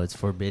 right? How it's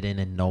forbidden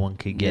and no one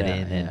could get Yeah,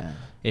 in, and yeah.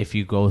 if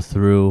you go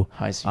through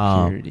High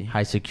security.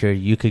 high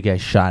security, you could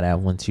get shot at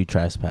once you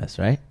trespass,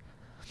 right?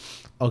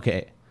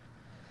 Okay.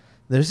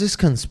 There's this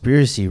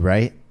conspiracy,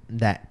 right?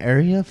 That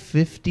Area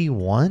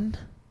 51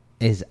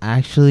 is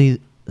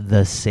actually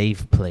the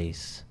safe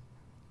place.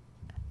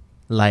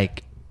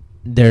 Like,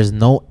 there's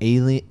no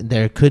alien.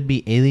 There could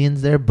be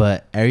aliens there,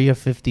 but Area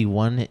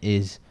 51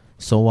 is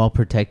so well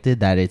protected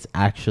that it's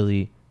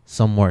actually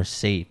somewhere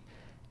safe.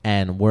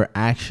 And we are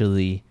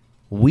actually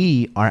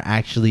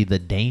the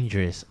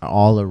dangerous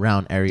all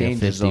around Area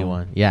Danger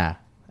 51. zone. Yeah.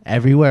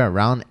 Everywhere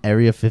around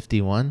Area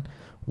 51,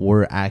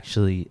 we're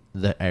actually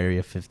the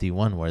Area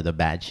 51 where the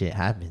bad shit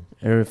happens.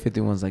 Area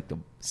 51's like the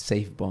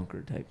safe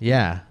bunker type.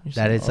 Yeah.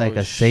 That it's like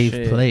Oh, a safe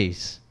shit.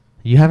 place.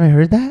 You haven't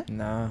heard that?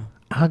 Nah.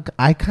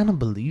 I kind of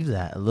believe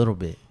that a little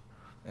bit.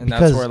 And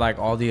Because that's where like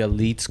all the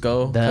elites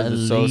go. The Because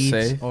it's so elites,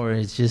 safe. or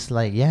it's just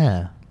like,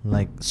 yeah,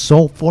 like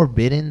so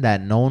forbidden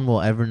that no one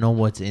will ever know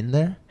what's in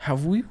there.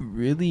 Have we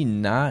really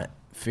not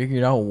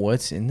figured out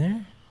what's in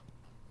there?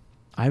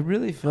 I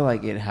really feel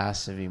like it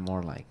has to be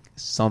more like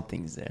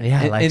something's there.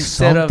 Yeah, like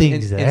instead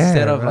something's of, there,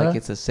 Instead of bruh. like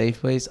it's a safe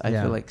place, I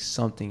Yeah. feel like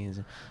something is.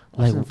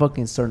 Like- Like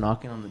fucking start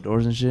knocking on the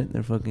doors and shit.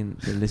 They're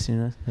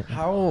listening to us.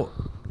 How?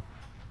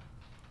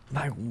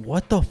 Like,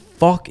 what the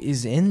fuck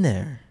is in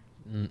there?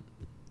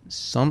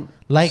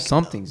 Like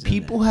something's in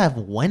people there. have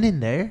went in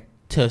there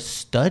to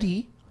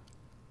study.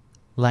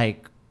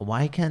 Like,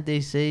 why can't they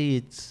say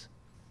it's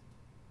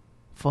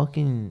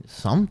fucking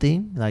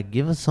something? Like,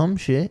 give us some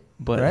shit.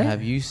 But right?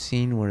 have you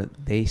seen where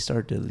they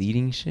start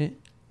deleting shit?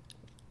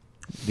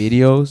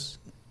 Videos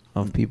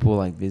of people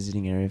like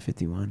visiting Area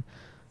 51.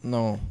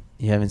 No.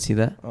 You haven't seen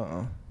that?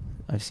 Uh-uh.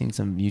 I've seen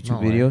some YouTube No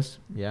way. videos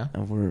Yeah.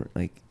 of where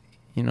like,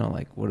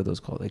 like what are those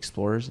called?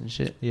 Explorers and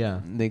shit.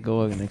 Yeah. They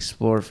go and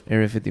explore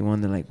Area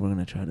 51. They're like, we're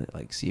gonna try to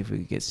like see if we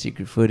could get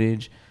secret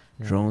footage.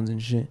 drones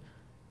and shit.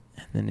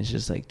 And then it's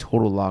just like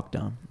total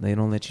lockdown. They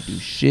don't let you do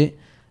shit.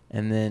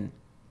 And then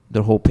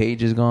their whole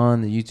page is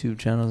gone. The YouTube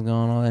channel's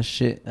gone. All that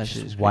shit. That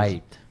shit is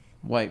crazy.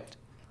 Wiped.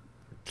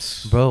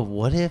 Bro,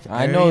 what if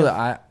I know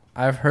that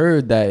I've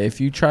heard that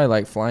if you try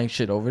like flying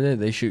shit over there,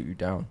 they shoot you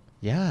down.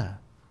 Yeah.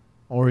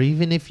 Or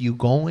even if you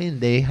go in,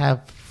 they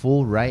have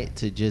full right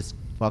to just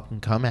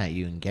fucking come at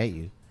you and get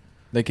you.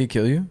 They could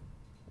kill you.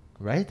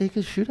 Right? They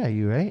could shoot at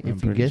you, right? I'm if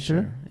you pretty get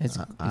sure. through.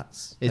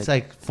 It's It's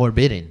like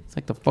forbidden. It's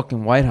like the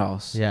fucking White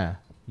House. Yeah.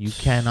 You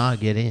cannot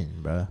get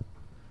in, bro.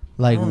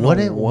 Like I don't what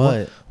know if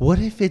what? what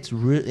if it's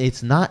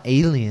it's not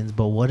aliens,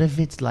 but what if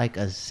it's like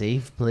a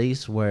safe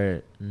place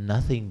where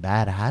nothing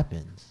bad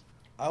happens?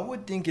 I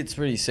would think it's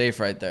pretty safe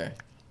right there.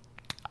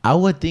 I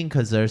would think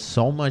because there's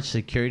so much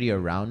security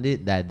around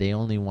it that they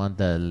only want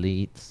the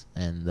elites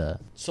and the.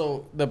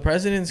 So the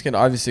presidents can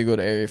obviously go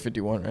to Area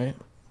 51, right?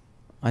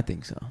 I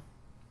think so.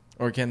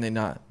 Or can they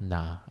not?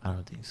 Nah, I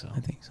don't think so. I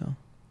think so.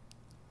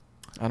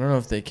 I don't know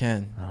if they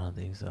can. I don't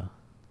think so.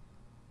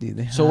 Dude,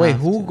 they So wait,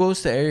 have who to.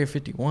 goes to Area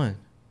 51?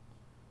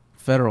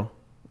 Federal.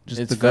 Just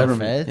It's the federal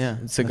government. feds?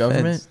 Yeah. It's the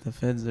government? Feds. The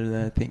feds are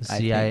there, I think.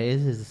 CIA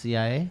is the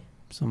CIA?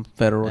 Some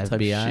federal type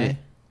FBI? shit.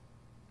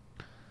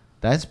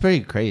 That's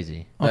pretty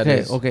crazy. That Okay,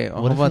 is. okay. What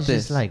How if about it's this?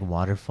 just like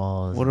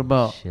waterfalls? What and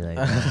about- shit like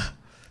that?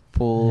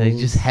 Pools, Like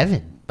just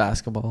heaven.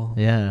 basketball.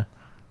 Yeah.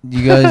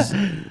 You guys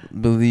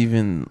believe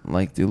in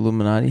like the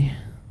Illuminati?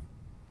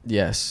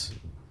 Yes.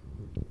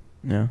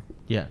 Yeah.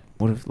 Yeah.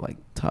 What if like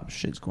top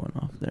shit's going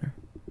off there?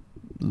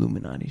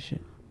 Illuminati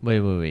shit.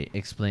 Wait.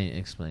 Explain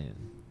it.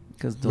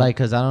 Because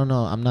Cause I don't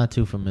know. I'm not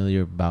too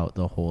familiar about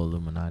the whole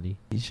Illuminati.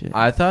 shit.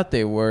 I thought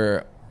they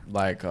were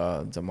like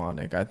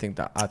demonic. I thought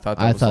that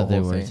I was thought the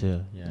they whole were thing.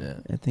 too. Yeah. Yeah.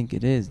 I think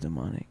it is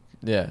demonic.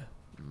 Yeah.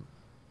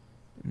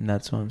 And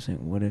that's what I'm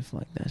saying. What if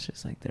like that's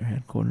just like their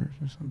headquarters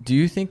or something? Do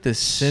you think The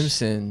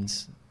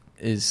Simpsons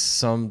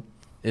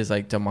is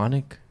like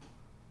demonic?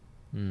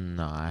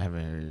 No, I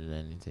haven't heard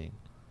anything.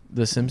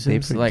 The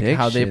Simpsons, like predict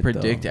how they shit,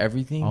 predict though.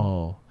 everything.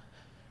 Oh.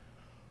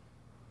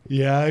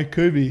 Yeah, it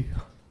could be.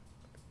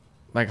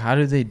 Like, how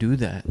do they do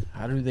that?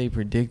 How do they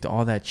predict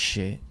all that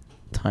shit?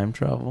 Time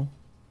travel.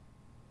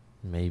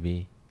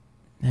 Maybe.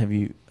 Have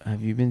you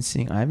been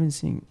seeing? I've been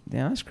seeing.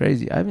 Damn, that's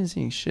crazy. I've been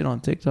seeing shit on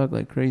TikTok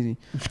like crazy.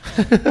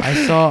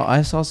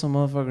 I saw some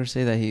motherfucker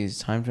say that he's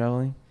time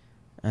traveling,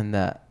 and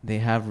that they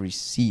have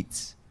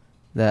receipts.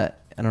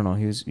 That I don't know.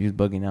 He was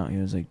bugging out. He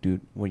was like,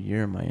 "Dude, what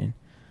year am I in?"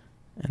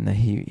 And that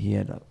he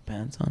had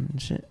pants on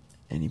and shit,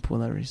 and he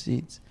pulled out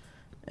receipts,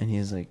 and he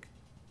was like,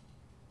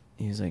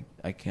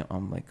 I can't.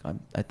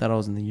 I thought I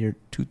was in the year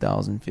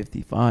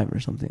 2055 or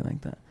something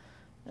like that,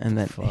 and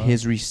that Fuck.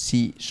 his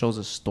receipt shows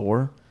a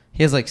store.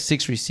 He has like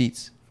 6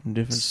 receipts from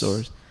different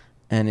stores,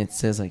 and it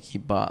says like he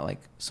bought like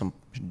some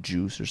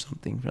juice or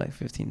something for like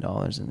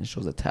 $15, and it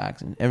shows a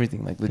tax and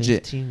everything like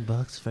legit.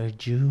 $15 for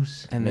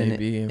juice. And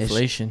Maybe then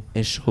inflation.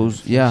 it shows,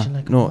 Inflation yeah,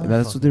 like a no,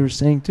 that's what motherfucker. they were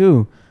saying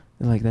too.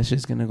 They're like that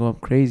shit's gonna go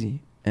up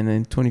crazy, and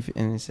then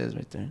and it says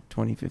right there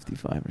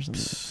 2055 or something.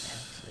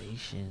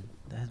 Inflation.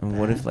 That's And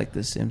what if bad. like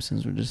the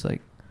Simpsons were just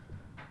like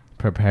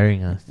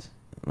preparing us?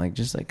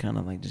 just like kind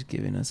of like just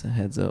giving us a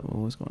heads up of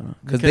what's going on,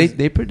 because Because-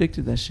 they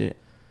predicted that shit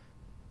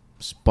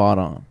spot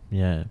on.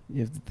 Yeah.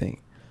 You have to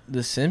think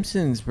The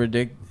Simpsons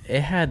predict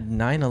it had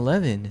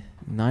 9/11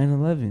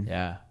 9/11.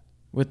 Yeah.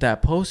 with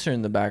that poster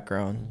in the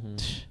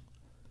background,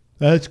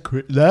 That's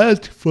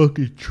that's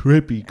fucking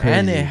trippy. Crazy.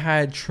 and it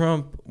had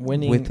Trump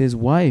winning With his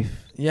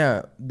wife.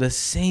 Yeah, the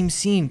same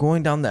scene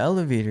going down the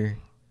elevator.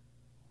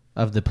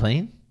 Of the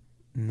plane.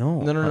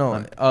 No,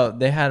 No.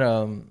 They had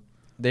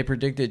they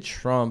predicted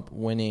Trump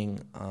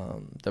winning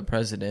the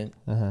president,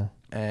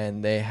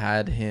 and they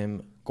had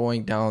him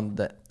going down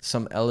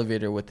some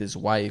elevator with his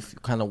wife,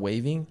 kind of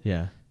waving.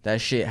 Yeah. That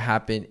shit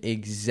happened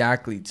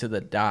exactly to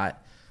the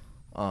dot.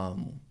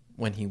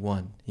 When he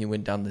won, he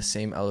went down the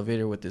same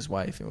elevator with his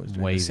wife and was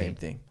doing Waving. the same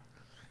thing.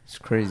 it's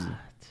crazy.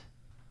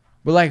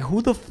 But like,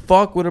 who the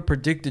fuck would have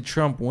predicted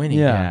Trump winning?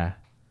 Yeah.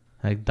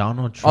 Like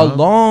Donald A Trump.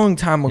 long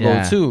time ago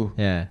Yeah. too.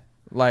 Yeah.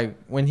 Like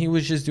when he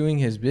was just doing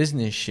his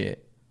business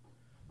shit.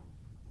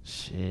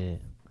 Shit.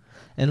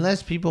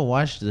 Unless people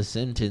watch The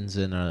Simpsons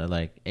and are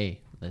like, hey,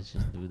 let's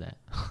just do that.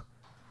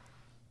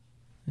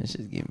 It's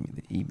just giving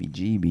me the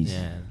EBGBs.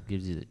 Yeah.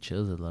 Gives you the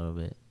chills a little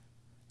bit.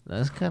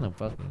 That's kind of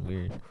fucking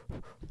weird.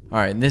 All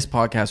right, in this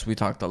podcast, we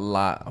talked a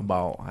lot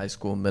about high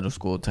school, middle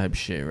school type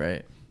shit,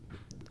 right?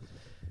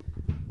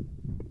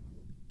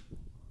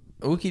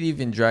 We could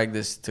even drag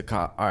this to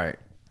all right,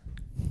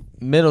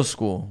 middle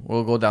school.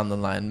 We'll go down the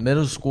line.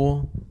 Middle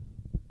school.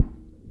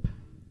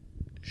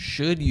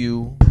 Should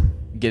you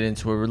get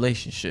into a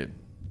relationship?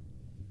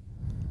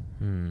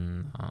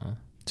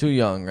 Too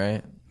young,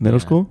 right? Middle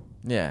Yeah. school?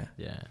 Yeah.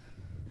 Yeah.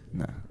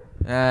 Nah.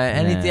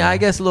 Anything? Yeah. I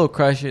guess a little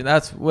crush.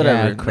 That's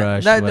whatever. Yeah,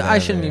 crush, I whatever.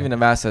 shouldn't even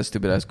have asked that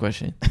stupid ass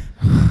question.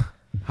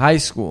 High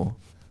school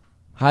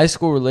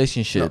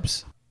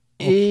relationships.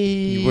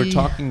 You were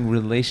talking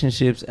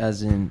relationships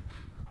as in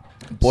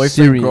Boyfriend,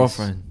 serious,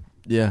 girlfriend.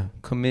 Yeah.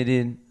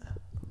 committed.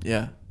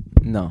 Yeah.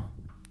 No.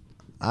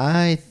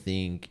 I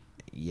think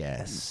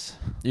Yes.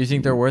 You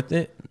think they're worth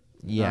it?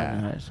 Yeah. Not in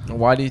high school.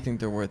 Why do you think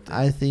they're worth it?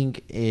 I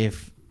think I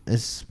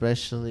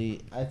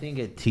think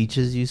it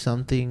teaches you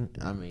something.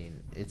 I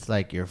mean, it's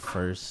like your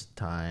first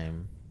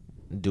time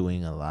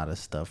doing a lot of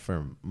stuff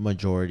for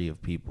majority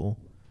of people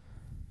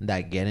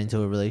that get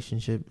into a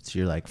relationship. It's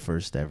your like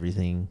first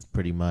everything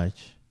pretty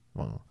much.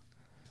 Well,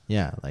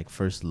 yeah, like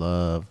first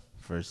love,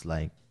 first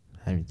like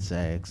having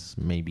sex,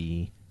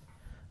 maybe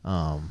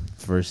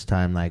first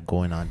time like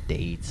going on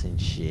dates and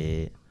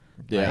shit.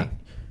 Yeah. Like,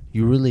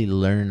 you really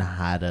learn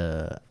how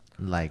to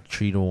like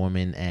treat a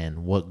woman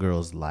and what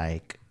girls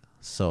like.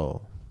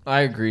 So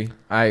I agree.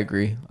 I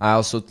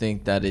also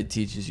think that it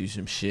teaches you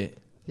some shit.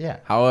 yeah.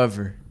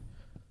 However,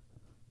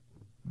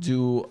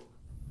 do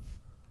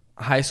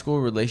high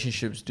school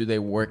relationships, do they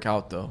work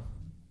out though?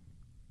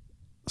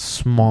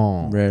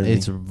 Small. Rarely.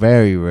 It's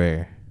very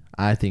rare.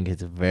 I think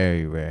it's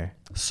very rare.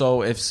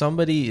 So if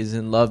somebody is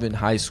in love in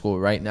high school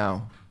right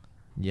now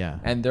Yeah.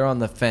 and they're on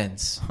the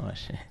fence, Oh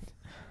shit.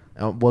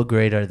 What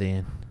grade are they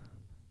in?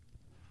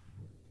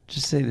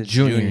 Just say the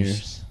Juniors.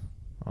 juniors.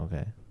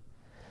 Okay.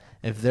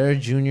 If they're a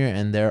junior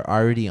and they're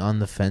already on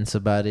the fence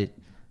about it,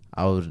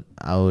 I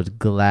would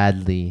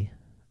gladly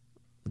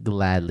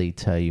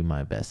tell you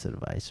my best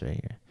advice right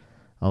here.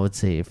 I would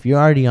say if you're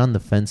already on the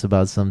fence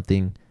about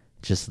something,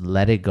 just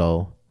let it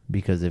go,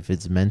 because if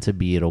it's meant to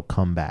be, it'll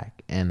come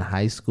back. And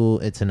high school,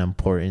 it's an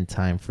important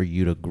time for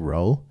you to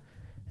grow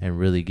and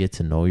really get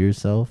to know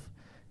yourself,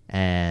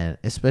 and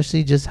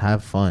especially just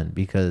have fun,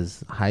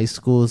 because high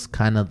school is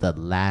kind of the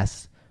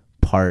last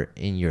part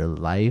in your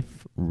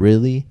life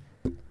really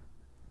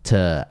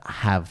to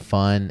have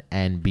fun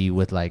and be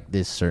with like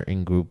this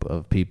certain group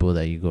of people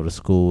that you go to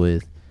school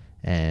with,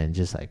 and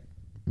just like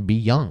be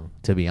young.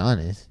 To be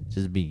honest,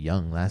 just be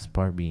young. Last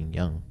part, being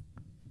young.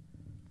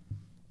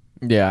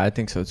 yeah, I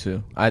think so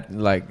too. I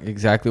like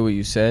exactly what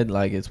you said.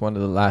 Like it's one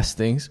of the last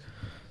things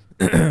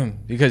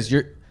because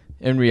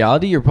in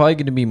reality, you're probably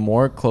going to be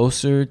more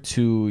closer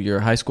to your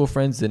high school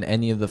friends than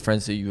any of the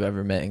friends that you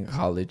ever met in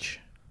college.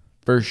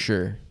 For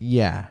sure.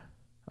 Yeah.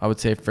 I would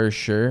say for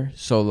sure.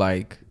 So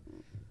like,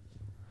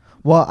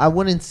 Well, I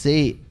wouldn't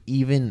say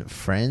even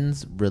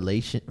friends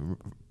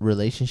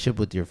relationship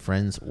with your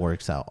friends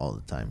works out all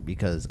the time,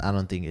 because I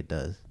don't think it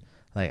does.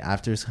 Like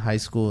after high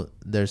school,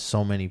 there's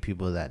so many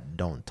people that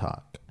don't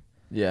talk.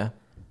 yeah,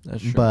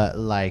 that's true. But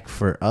like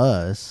for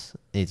us,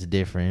 it's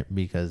different,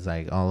 because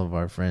like all of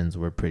our friends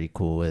we're pretty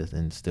cool with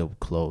and still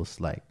close,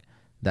 like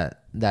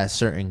that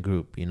certain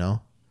group, you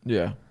know?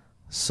 yeah.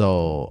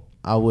 So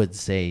I would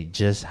say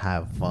just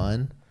have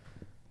fun,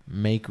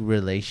 make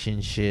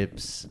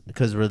relationships,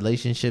 because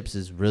relationships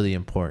is really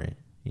important,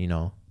 you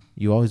know?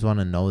 You always want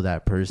to know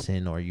that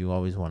person, or you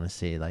always want to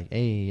say like,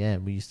 hey, yeah,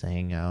 we used to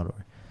hang out,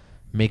 or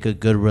make a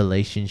good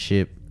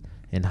relationship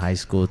in high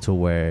school to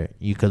where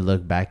you could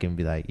look back and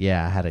be like,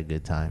 yeah, I had a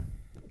good time.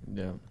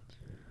 Yeah.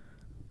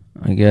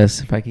 I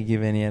guess if I could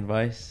give any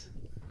advice,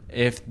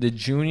 If the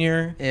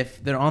junior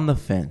if they're on the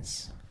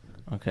fence,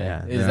 okay,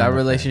 Yeah. is They're that on the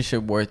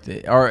relationship worth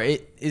it, or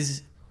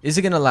is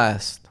it gonna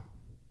last?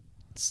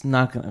 it's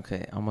not gonna.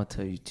 Okay, I'm gonna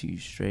tell you to you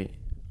straight.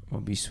 I'm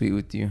gonna be sweet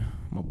with you.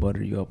 I'm gonna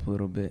butter you up a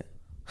little bit.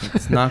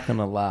 It's not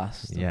gonna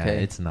last. Yeah,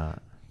 okay? it's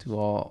not. To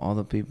all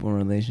the people in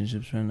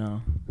relationships right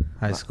now.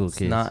 High school It's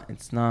kids.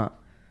 It's not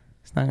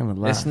gonna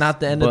last. It's not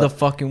the end of But the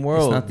fucking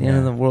world. It's not the end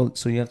of the world.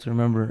 So you have to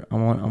remember,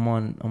 I'm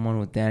on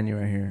with Danny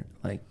right here.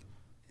 Like,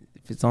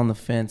 if it's on the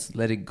fence,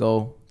 let it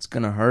go. It's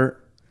gonna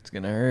hurt. It's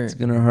gonna hurt. It's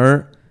gonna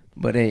hurt.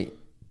 But hey,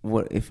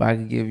 what if I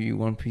could give you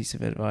one piece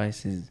of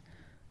advice is,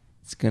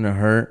 it's gonna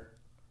hurt,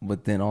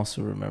 but then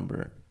also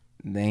remember,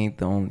 they ain't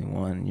the only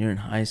one. You're in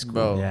high school.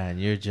 Bro. Yeah, and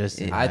you're just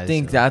in I high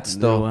think school. that's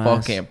the Little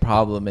ass. fucking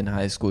problem in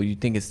high school. You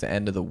think it's the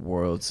end of the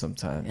world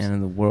sometimes. End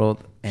of the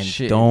world, and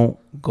Shit. don't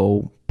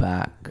go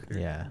back.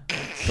 Yeah.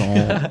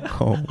 Don't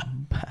go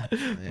back.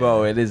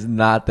 Bro, it is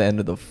not the end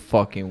of the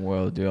fucking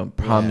world, dude. I'm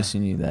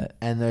promising you that.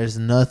 And there's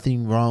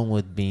nothing wrong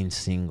with being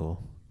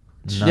single.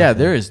 Yeah,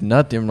 there is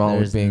nothing wrong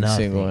There's with being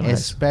nothing, single in high school.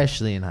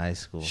 especially in high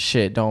school.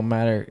 Shit, don't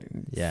matter.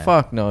 Yeah.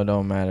 Fuck no,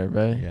 don't matter,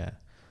 bro. Yeah.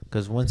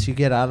 Because once you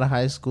get out of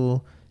high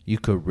school, you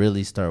could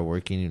really start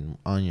working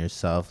on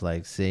yourself.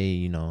 Like, say,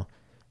 you know,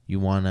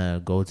 you want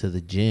to go to the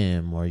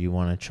gym, or you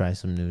want to try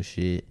some new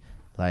shit.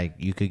 Like,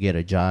 you could get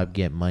a job,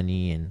 get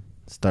money, and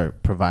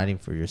start providing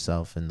for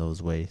yourself in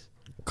those ways.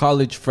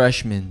 College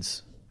freshmen,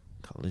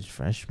 College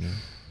freshman.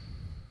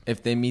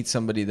 if they meet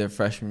somebody their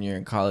freshman year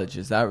in college,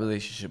 is that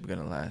relationship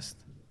gonna last?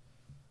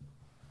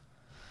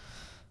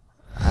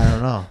 I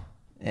don't know.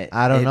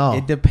 I don't know.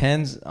 It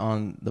depends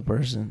on the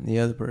person, the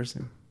other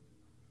person,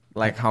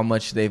 Like how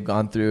much they've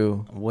gone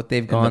through what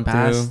they've in gone the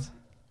through. past?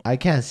 I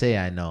can't say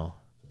I know,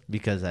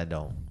 because I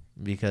don't.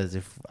 Because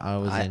if I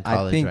was in I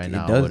college think right it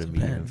now, I does wouldn't be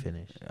even depend.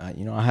 finished.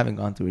 I haven't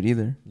gone through it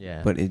either.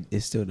 Yeah. But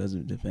it still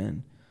doesn't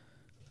depend,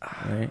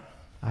 right?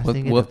 I what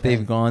think it what they've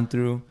depends. gone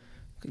through.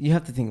 You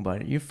have to think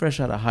about it. You're fresh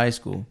out of high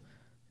school.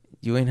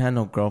 You ain't had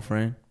no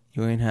girlfriend.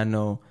 You ain't had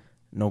no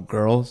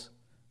girls.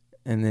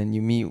 And then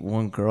you meet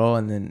one girl,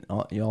 and then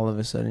all of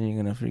a sudden you're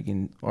gonna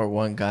freaking Or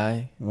one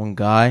guy? one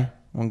guy,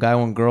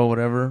 one girl,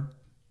 whatever.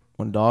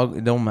 When dog,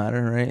 it don't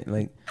matter, right?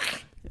 Like,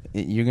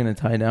 you're gonna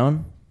tie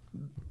down.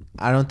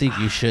 I don't think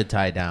you should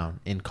tie down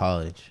in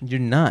college. You're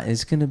not.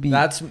 It's gonna be.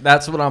 That's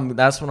what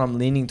I'm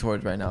leaning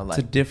towards right now. It's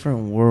a Like,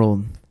 different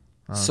world.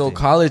 I don't so think-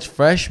 college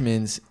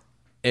freshmen,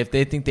 if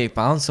they think they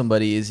found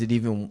somebody, is it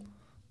even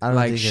I don't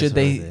like think should it's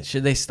they worth it.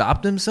 should they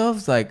stop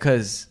themselves? Like,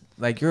 cause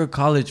like you're a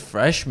college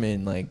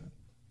freshman, like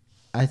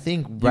I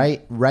think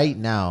right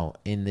now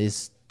in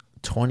this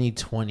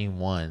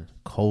 2021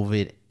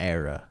 COVID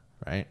era,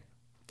 right?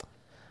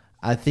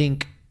 I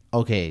think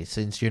okay,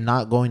 since you're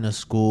not going to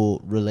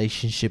school,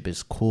 relationship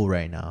is cool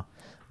right now.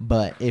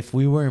 But if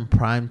we were in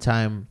prime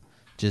time,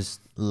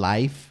 just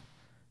life,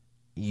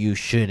 you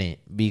shouldn't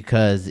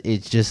because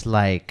it's just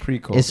like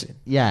Pre-COVID.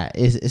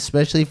 It's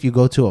especially if you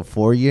go to a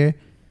 4-year,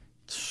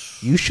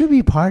 you should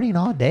be partying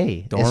all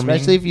day. Dorming.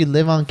 Especially if you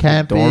live on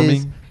campus.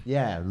 dorming.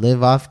 Yeah,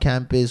 live off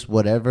campus,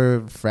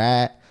 whatever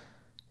frat.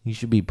 You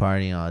should be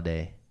partying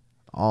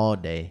all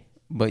day.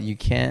 But you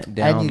can't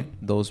down you-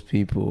 those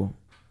people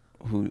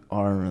who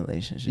are in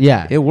relationships.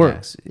 Yeah, it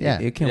works. yeah.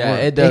 It can Yeah, work.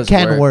 it does It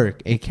can work.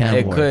 work. It can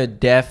it work. could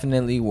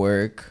definitely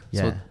work.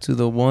 Yeah. So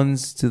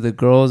to the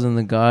girls and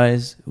the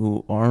guys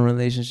who are in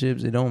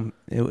relationships,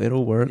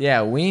 it'll work.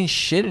 Yeah, we ain't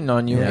shitting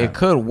on you. Yeah. It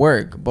could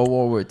work, but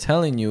what we're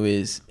telling you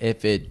is,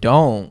 if it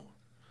don't,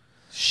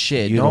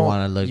 shit, You don't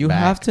want to look You back.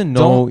 have to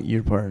know Don't-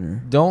 your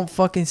partner. Don't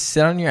fucking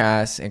sit on your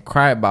ass and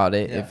cry about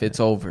it Yeah. if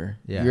it's over.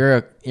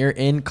 Yeah. You're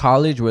in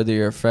college, whether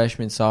you're a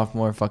freshman,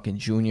 sophomore, fucking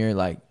junior,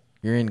 like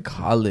you're in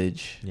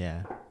college.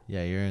 Yeah.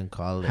 Yeah, you're in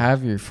college.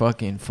 Have your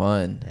fucking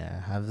fun. Yeah,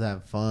 have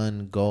that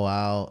fun. Go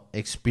out.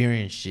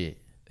 Experience shit.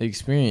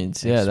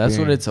 Experience. Yeah, that's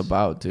what it's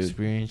about, dude.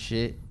 Experience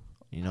shit.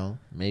 You know,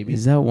 maybe.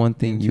 Is that one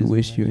thing you Just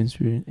wish you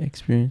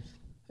experienced?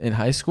 In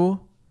high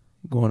school?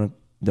 Going to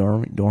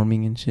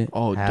dorming and shit.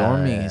 Oh, Hell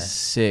dorming yeah. is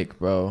sick,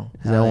 bro.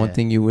 Is that Hell one yeah.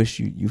 thing you wish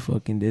you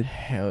fucking did?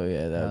 Hell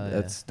yeah, Hell yeah.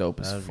 that's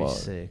dope as That would be fuck.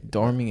 sick.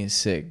 Dorming is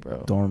sick,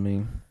 bro.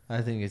 Dorming.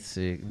 I think it's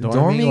sick.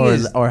 Dorming or,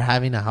 is- or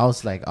having a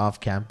house like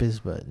off campus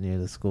but near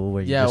the school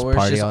where you Yeah, just where it's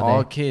party just all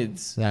all day.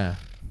 kids. Yeah.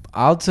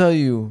 I'll tell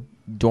you,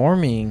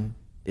 dorming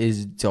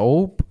is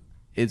dope.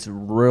 It's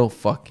real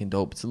fucking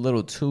dope. It's a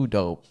little too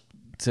dope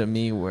to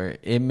me, where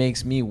it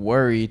makes me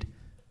worried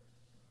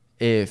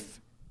if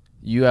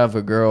you have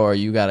a girl or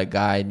you got a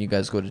guy and you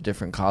guys go to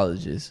different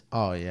colleges.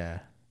 Oh yeah.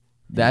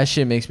 That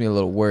shit makes me a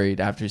little worried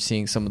after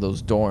seeing some of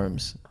those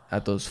dorms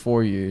at those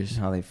 4 years.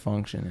 How they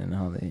function and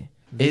how they.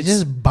 They It's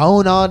just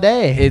bone all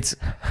day. it's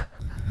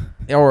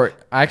or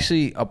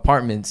actually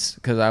apartments,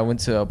 because I went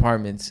to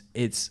apartments.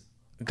 It's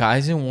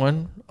guys in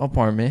one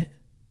apartment,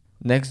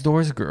 next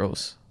door is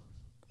girls,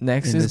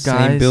 next In is the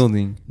guys, same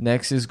building.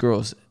 next is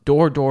girls.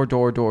 Door.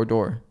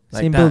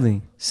 Like Same that.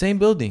 building. Same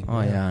building.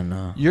 Oh yeah,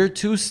 no. You're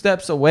 2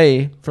 steps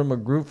away from a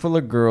group full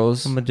of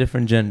girls. From a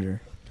different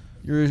gender.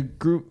 You're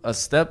a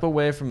step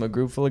away from a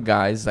group full of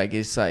guys. Like,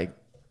 it's like,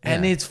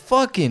 and Yeah. it's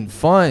fucking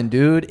fun,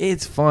 dude.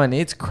 It's fun.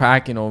 It's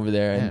cracking over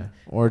there. Yeah. And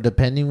Or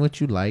depending what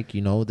you like,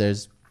 you know,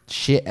 there's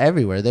shit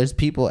everywhere. There's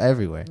people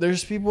everywhere.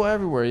 there's people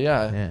everywhere.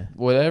 Yeah. Yeah.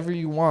 Whatever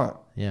you want.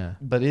 Yeah,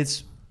 But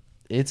it's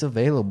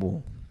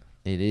available.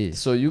 it is.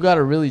 So you got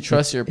to really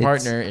trust your It's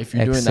partner if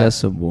you're doing that.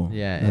 accessible.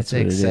 Yeah, That's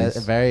it's what it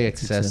is. very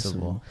It's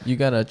accessible. You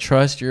got to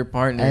trust your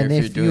partner And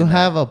if if you're you doing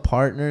have a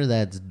partner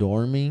that's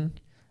dorming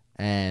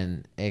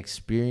and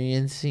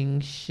experiencing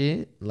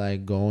shit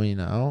like going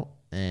out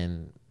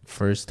and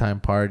first time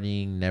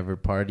partying, never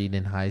partied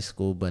in high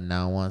school, but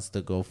now wants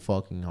to go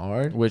fucking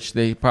hard, that, which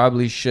they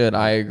probably should.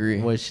 I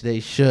agree. which they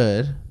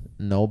should.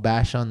 No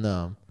bash on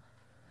them.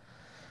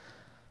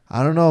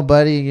 I don't know,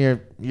 buddy.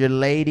 Your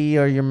lady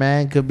or your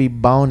man could be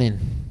boning.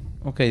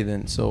 Okay,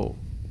 then. So,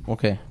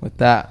 okay, with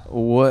that,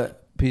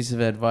 what piece of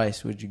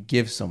advice would you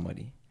give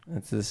somebody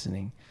that's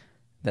listening,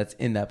 that's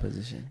in that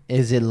position?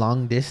 Is it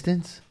long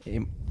distance?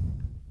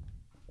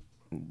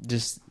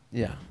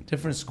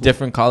 Different school,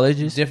 Different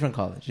colleges. different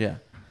college. Yeah.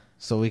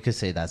 So we could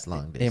say that's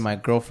long distance. Hey, my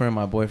girlfriend,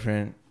 my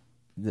boyfriend,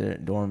 they're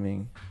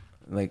dorming.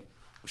 Like,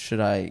 should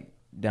I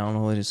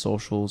download his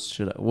socials?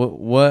 Should I?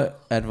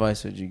 What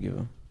advice would you give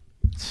him?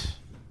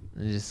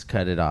 Just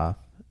cut it off.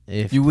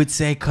 If You would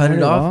say cut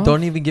it off?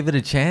 Don't even give it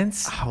a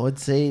chance? I would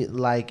say,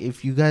 like,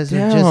 if you guys are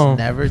Damn. just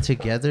never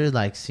together,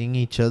 like seeing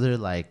each other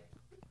like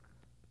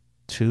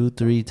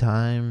 2-3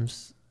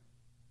 times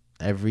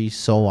every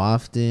so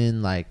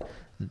often, like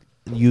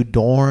you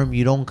dorm,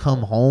 you don't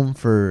come home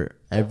for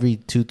every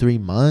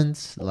 2-3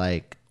 months,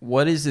 like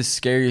What is the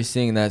scariest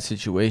thing in that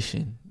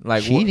situation?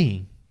 Like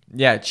cheating.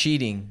 Yeah,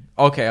 cheating.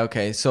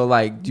 Okay. So,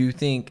 like, do you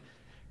think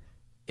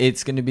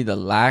it's going to be the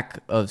lack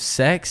of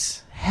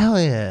sex Hell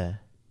yeah.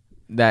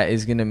 that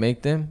is going to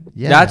make them?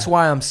 Yeah. That's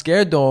why I'm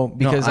scared, though,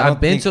 because I don't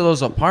I've been think- to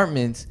those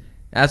apartments.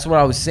 That's what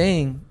I was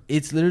saying.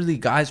 It's literally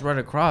guys right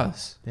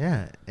across.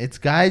 Yeah. It's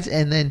guys,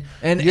 and then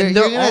And you're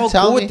they're gonna all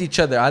tell cool me with each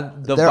other.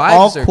 The they're vibes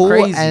all are cool,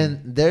 crazy.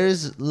 and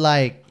there's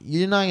like,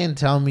 you're not gonna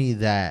tell me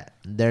that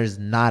there's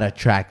not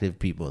attractive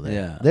people there.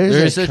 Yeah.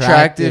 There's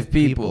attractive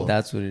people.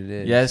 That's what it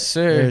is. Yes,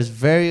 sir. There's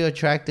very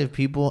attractive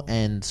people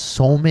and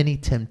so many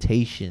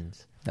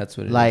temptations. That's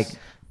what it is. Like,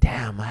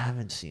 damn, I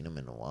haven't seen him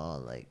in a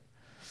while. Like,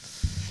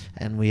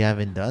 and we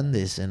haven't done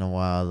this in a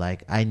while.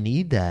 Like, I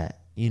need that.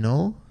 You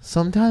know,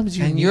 sometimes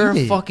you And need you're a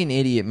it. fucking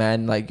idiot,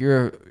 man. Like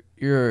you're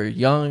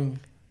young.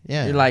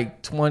 Yeah. You're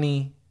like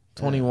 20,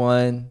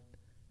 21.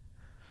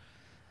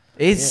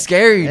 It's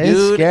scary, It's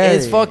dude. scary.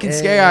 It's fucking It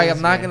scary. is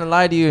I'm not scary. gonna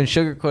lie to you and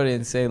sugarcoat it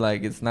and say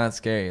like it's not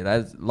scary.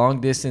 That's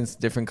long distance,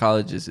 different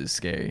colleges is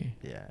scary.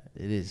 Yeah,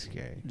 it is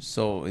scary.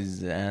 So is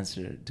the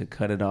answer to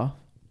cut it off,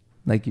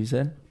 like you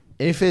said,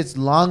 If it's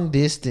long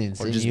distance,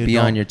 or and just you be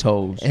don't- on your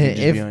toes? Eh, Just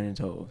if- be on your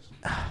toes.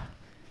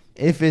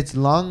 if it's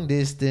long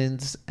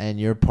distance and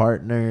your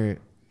partner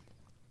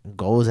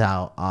goes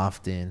out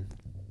often,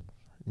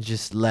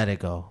 just let it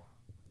go.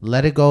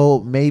 Let it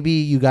go. Maybe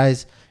you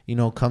guys,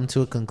 come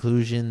to a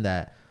conclusion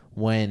that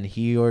when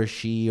he or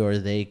she or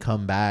they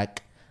come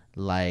back,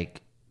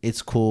 like,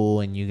 it's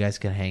cool and you guys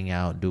can hang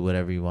out, do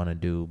whatever you want to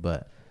do.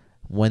 But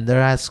when they're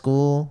at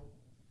school,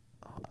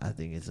 I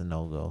think it's a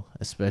no-go,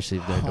 especially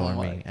if they're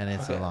dorming and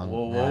it's a long.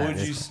 Well,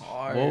 it's-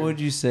 what would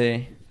you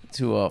say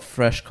to a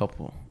fresh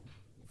couple,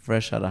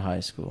 fresh out of high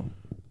school,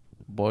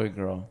 boy,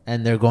 girl,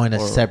 and they're going to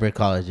or- separate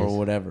colleges. or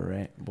whatever,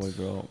 right? Boy,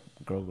 girl,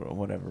 girl,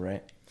 whatever,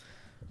 right?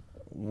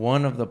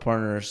 One of the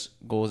partners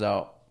goes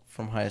out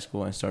from high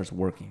school and starts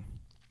working,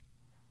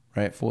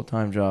 right?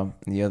 Full-time job,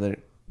 and the other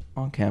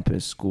on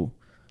campus school.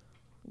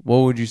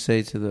 What would you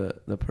say to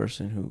the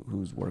person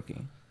who's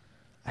working?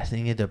 I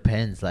think it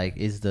depends. Like,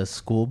 is the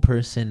school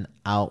person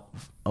out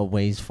a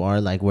ways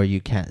far, like where you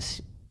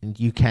can't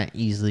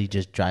easily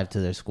just drive to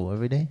their school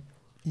every day?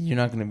 You're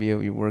not going to be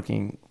able. You're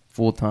working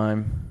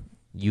full-time.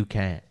 You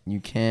can't. You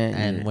can't.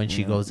 And you're- when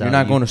she you know, goes you're out,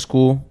 not going to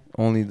school.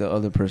 Only the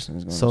other person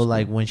is going. So to school.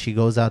 like when she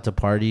goes out to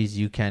parties,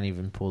 you can't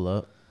even pull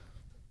up.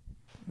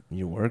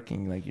 You're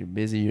working, like you're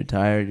busy, you're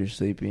tired, you're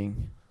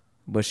sleeping,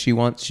 but she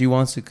wants to.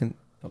 Okay,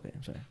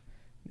 I'm sorry.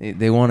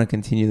 They want to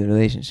continue the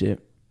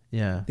relationship.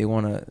 Yeah. They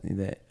want to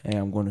that. Hey,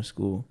 I'm going to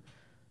school.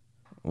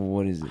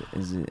 What is it?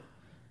 Is it,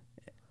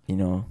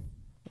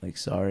 like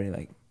sorry,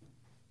 like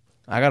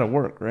I gotta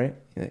work, right?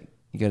 Like,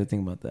 you got to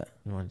think about that.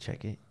 You want to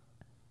check it?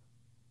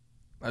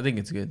 I think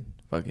it's good.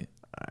 Fuck it.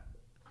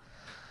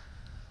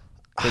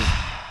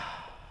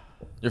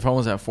 Your phone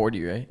was at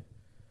 40, right?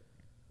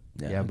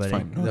 Yeah, it's but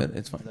fine. it-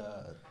 It's fine.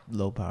 The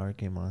low power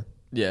came on.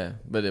 Yeah,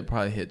 but it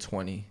probably hit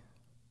 20.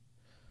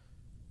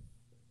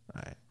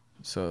 All right.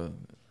 So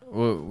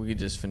we could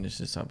just finish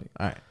this topic.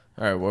 All right.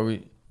 All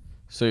right.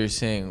 So you're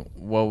saying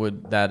what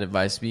would that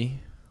advice be?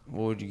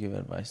 What would you give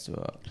advice to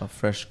a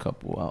fresh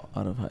couple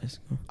out of high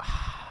school?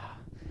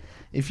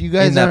 If you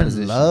guys In that are in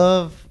position.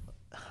 love,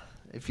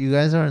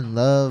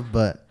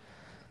 but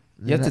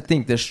You have to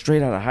think they're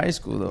straight out of high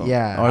school, though.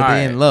 Yeah. Are they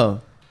Alright. in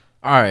love?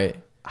 All right.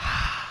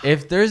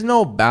 If there's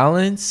no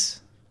balance,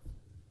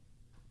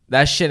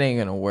 that shit ain't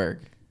gonna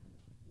work.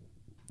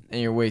 And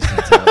you're wasting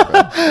time,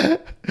 bro.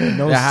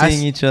 No There has-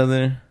 seeing each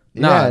other.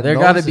 Nah, Yeah, there no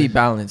gotta se- be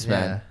balance,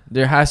 man. Yeah.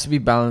 There has to be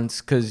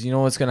balance because you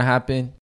know what's gonna happen?